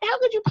 what? How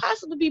could you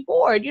possibly be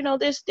bored?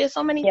 There's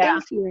so many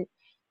things here.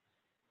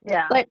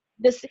 Yeah. But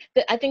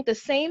I think the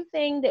same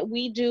thing that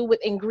we do with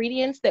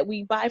ingredients that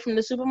we buy from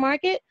the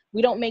supermarket,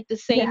 we don't make the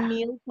same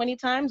meal 20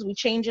 times. We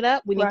change it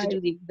up. We need to do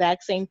the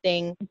exact same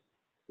thing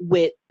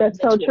with. That's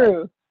so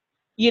true.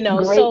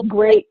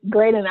 Great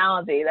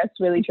analogy. That's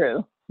really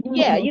true.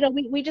 Yeah,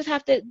 we just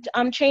have to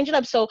change it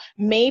up. So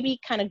maybe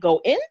kind of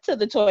go into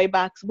the toy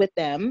box with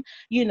them,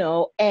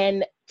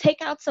 and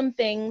take out some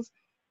things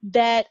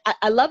that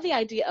I love the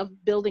idea of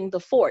building the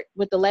fort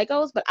with the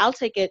Legos, but I'll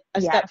take it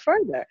a step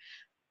further.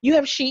 You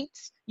have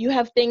sheets, you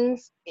have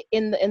things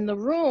in the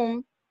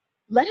room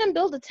let him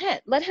build a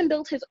tent. Let him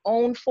build his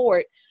own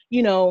fort,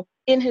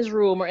 in his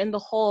room or in the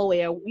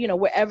hallway or,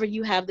 wherever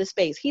you have the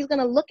space. He's going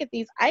to look at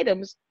these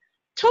items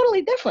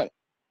totally different.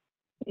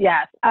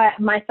 Yes.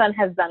 My son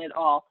has done it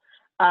all.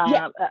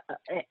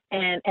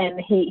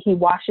 And he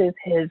likes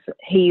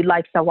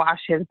to wash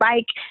his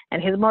bike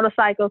and his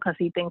motorcycle because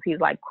he thinks he's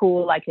like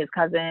cool, like his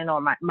cousin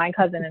or my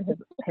cousin and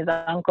his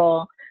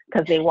uncle,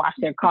 because they wash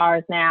their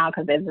cars now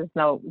because there's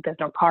no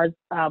cart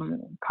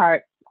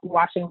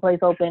washing place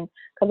open.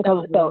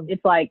 So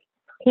it's like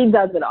he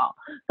does it all.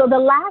 So the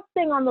last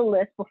thing on the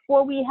list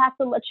before we have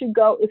to let you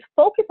go is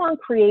focus on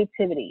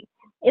creativity.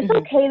 It's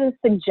okay to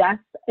suggest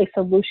a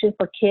solution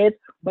for kids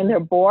when they're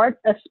bored,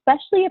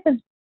 especially if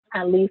it's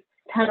at least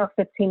 10 or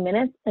 15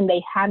 minutes and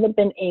they haven't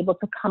been able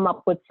to come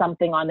up with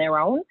something on their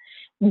own.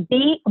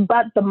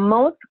 But the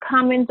most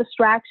common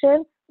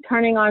distraction,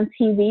 turning on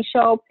TV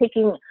show,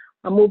 picking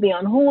a movie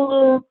on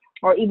Hulu,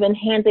 or even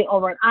handing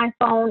over an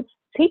iPhone,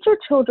 teach your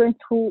children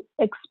to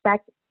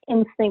expect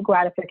instant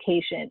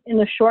gratification. In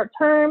the short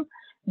term,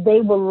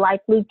 they will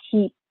likely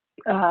keep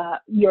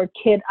your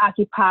kid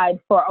occupied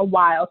for a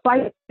while. So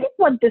I think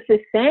what this is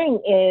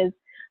saying is,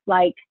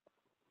 like,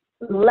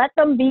 let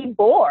them be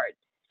bored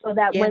so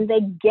that when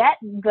they get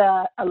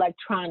the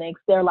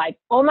electronics, they're like,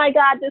 oh my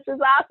God, this is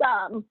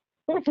awesome.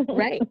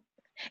 Right.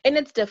 And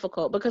it's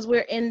difficult because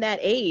we're in that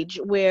age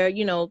where,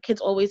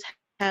 kids always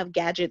have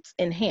gadgets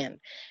in hand,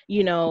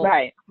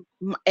 Right.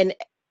 And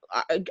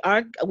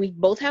we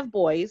both have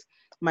boys.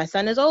 My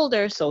son is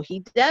older, so he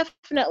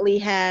definitely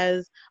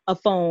has a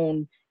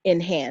phone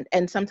in hand.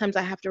 And sometimes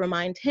I have to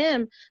remind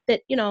him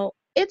that,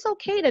 it's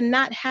okay to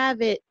not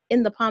have it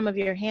in the palm of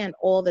your hand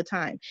all the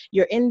time.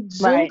 You're in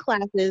Zoom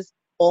classes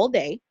all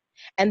day.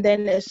 And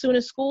then as soon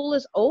as school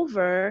is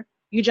over,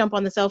 you jump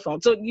on the cell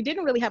phone. So you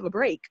didn't really have a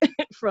break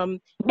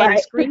from any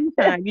screen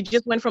time. You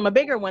just went from a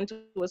bigger one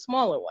to a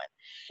smaller one.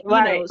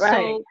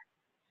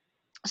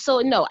 So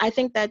no, I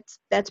think that's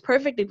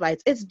perfect advice.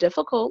 It's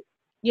difficult.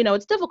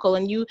 It's difficult,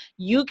 and you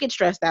get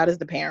stressed out as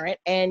the parent,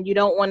 and you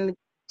don't want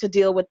to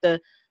deal with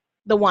the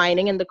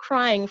whining and the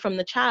crying from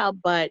the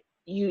child, but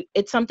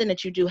it's something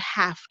that you do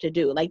have to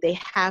do. Like, they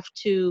have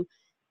to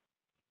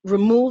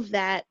remove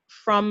that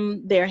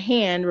from their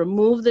hand,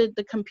 remove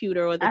the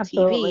computer or the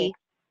TV,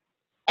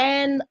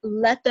 and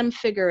let them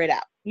figure it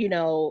out.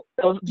 Those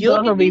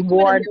are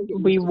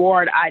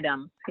reward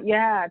items.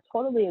 Yeah,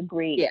 totally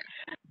agree. Yeah.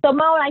 So,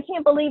 Mo, I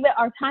can't believe it.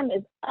 Our time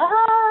is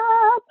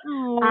up.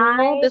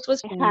 This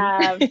was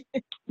fun.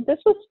 This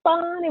was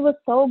fun. It was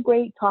so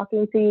great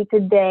talking to you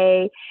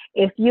today.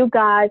 If you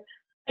guys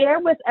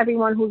share with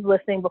everyone who's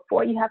listening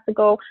before you have to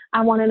go,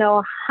 I want to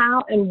know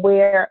how and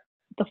where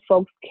the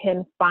folks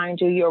can find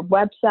you, your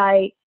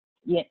website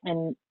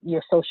and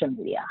your social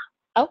media.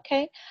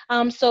 Okay.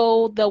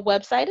 So the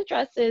website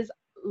address is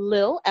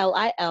Lil,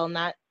 L-I-L,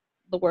 not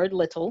the word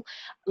little,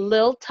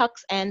 Lil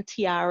Tux and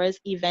Tiaras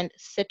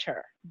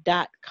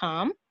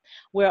Eventsitter.com.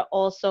 We're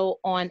also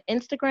on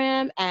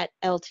Instagram at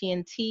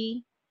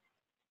LTNT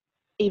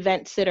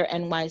Event Sitter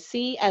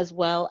NYC, as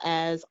well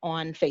as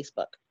on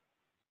Facebook.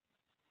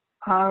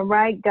 All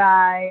right,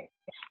 guys.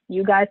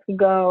 You guys can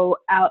go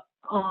out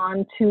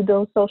onto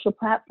those social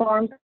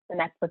platforms,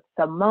 connect with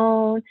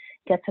Simone,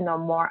 get to know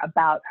more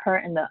about her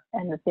and the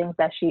things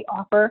that she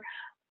offers.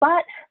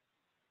 But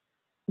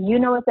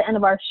at the end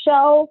of our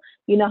show,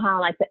 you know how I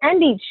like to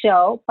end each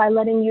show by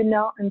letting you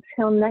know,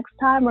 until next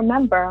time,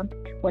 remember,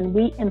 when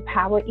we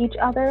empower each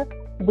other,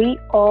 we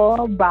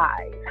all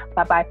rise.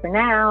 Bye-bye for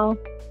now.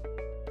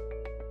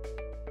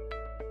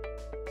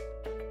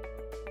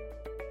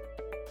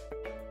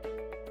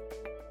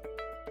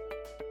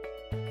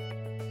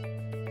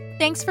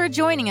 Thanks for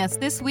joining us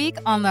this week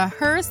on the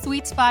Her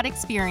Sweet Spot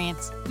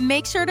Experience.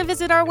 Make sure to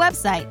visit our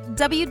website,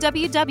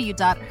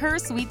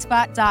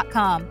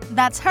 www.hersweetspot.com.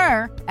 That's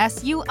her,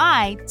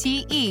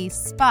 S-U-I-T-E,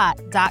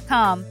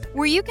 spot.com,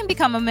 where you can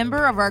become a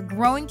member of our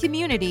growing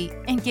community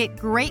and get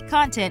great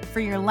content for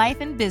your life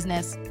and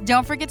business.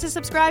 Don't forget to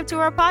subscribe to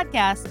our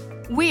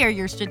podcast. We are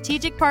your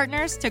strategic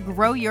partners to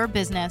grow your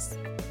business.